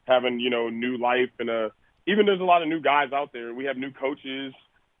having new life. And even there's a lot of new guys out there. We have new coaches,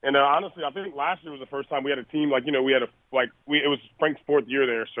 and honestly, I think last year was the first time we had a team we had it was Frank's 4th year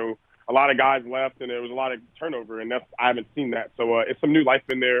there, so a lot of guys left, and there was a lot of turnover, and I haven't seen that. So it's some new life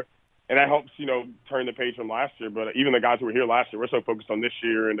in there, and that helps turn the page from last year. But even the guys who were here last year, we're so focused on this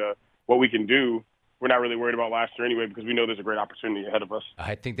year and what we can do. We're not really worried about last year anyway because we know there's a great opportunity ahead of us.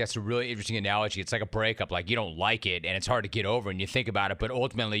 I think that's a really interesting analogy. It's like a breakup. Like, you don't like it, and it's hard to get over, and you think about it, but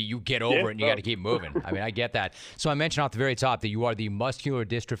ultimately you get over it, and you got to keep moving. I mean, I get that. So I mentioned off the very top that you are the Muscular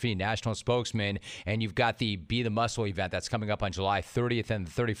Dystrophy National Spokesman, and you've got the Be the Muscle event that's coming up on July 30th and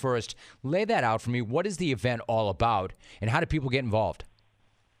the 31st. Lay that out for me. What is the event all about, and how do people get involved?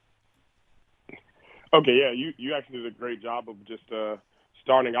 Okay, yeah, you actually did a great job of just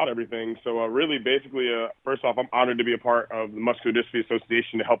starting out everything. So really, basically, first off, I'm honored to be a part of the Muscular Dystrophy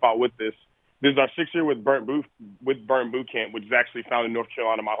Association to help out with this. This is our 6th year with Burn Boot Camp, which is actually found in North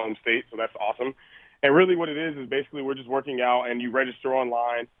Carolina, my home state. So that's awesome. And really, what it is basically we're just working out, and you register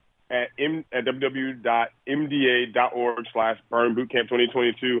online at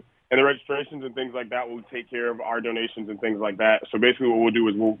www.mda.org/burnbootcamp2022, and the registrations and things like that will take care of our donations and things like that. So basically, what we'll do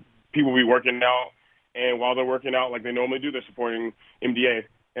is people will be working out. And while they're working out like they normally do, they're supporting MDA.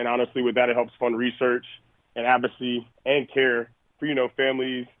 And honestly, with that, it helps fund research and advocacy and care for,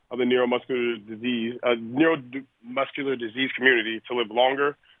 families of the neuromuscular disease community to live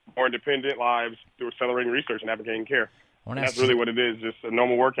longer, more independent lives through accelerating research and advocating care. And that's really what it is, just a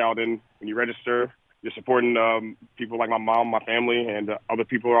normal workout. And when you register, you're supporting people like my mom, my family, and other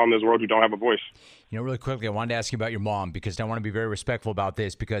people around this world who don't have a voice. Really quickly, I wanted to ask you about your mom because I want to be very respectful about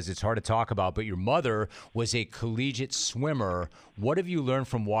this because it's hard to talk about, but your mother was a collegiate swimmer. What have you learned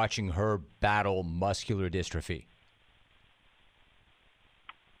from watching her battle muscular dystrophy?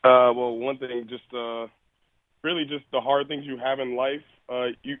 Well, one thing, just really just the hard things you have in life,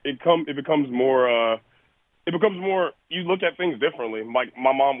 it becomes more you look at things differently. Like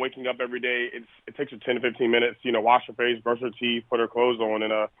my mom waking up every day, it takes her 10 to 15 minutes, wash her face, brush her teeth, put her clothes on,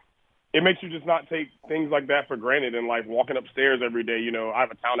 and it makes you just not take things like that for granted. And like walking upstairs every day, I have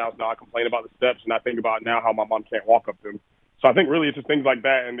a townhouse now, I complain about the steps, and I think about now how my mom can't walk up them. So I think really it's just things like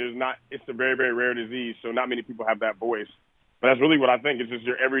that, and it's a very, very rare disease, so not many people have that voice. But that's really what I think. It's just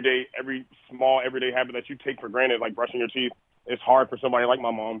your every small everyday habit that you take for granted, like brushing your teeth. It's hard for somebody like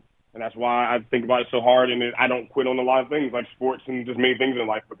my mom. And that's why I think about it so hard, and I don't quit on a lot of things like sports and just many things in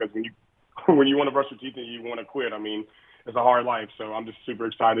life because when you want to brush your teeth and you want to quit, I mean, it's a hard life. So I'm just super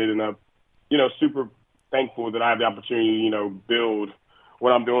excited and super thankful that I have the opportunity, build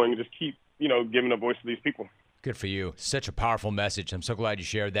what I'm doing and just keep, giving a voice to these people. Good for you. Such a powerful message. I'm so glad you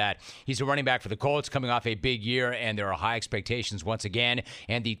shared that. He's a running back for the Colts coming off a big year, and there are high expectations once again.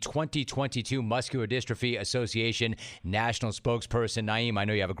 And the 2022 Muscular Dystrophy Association National Spokesperson, Naeem, I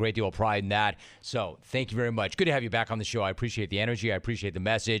know you have a great deal of pride in that. So thank you very much. Good to have you back on the show. I appreciate the energy. I appreciate the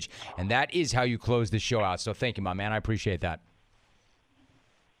message. And that is how you close the show out. So thank you, my man. I appreciate that.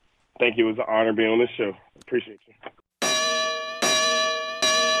 Thank you. It was an honor being on this show. Appreciate you.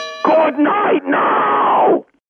 Good night now.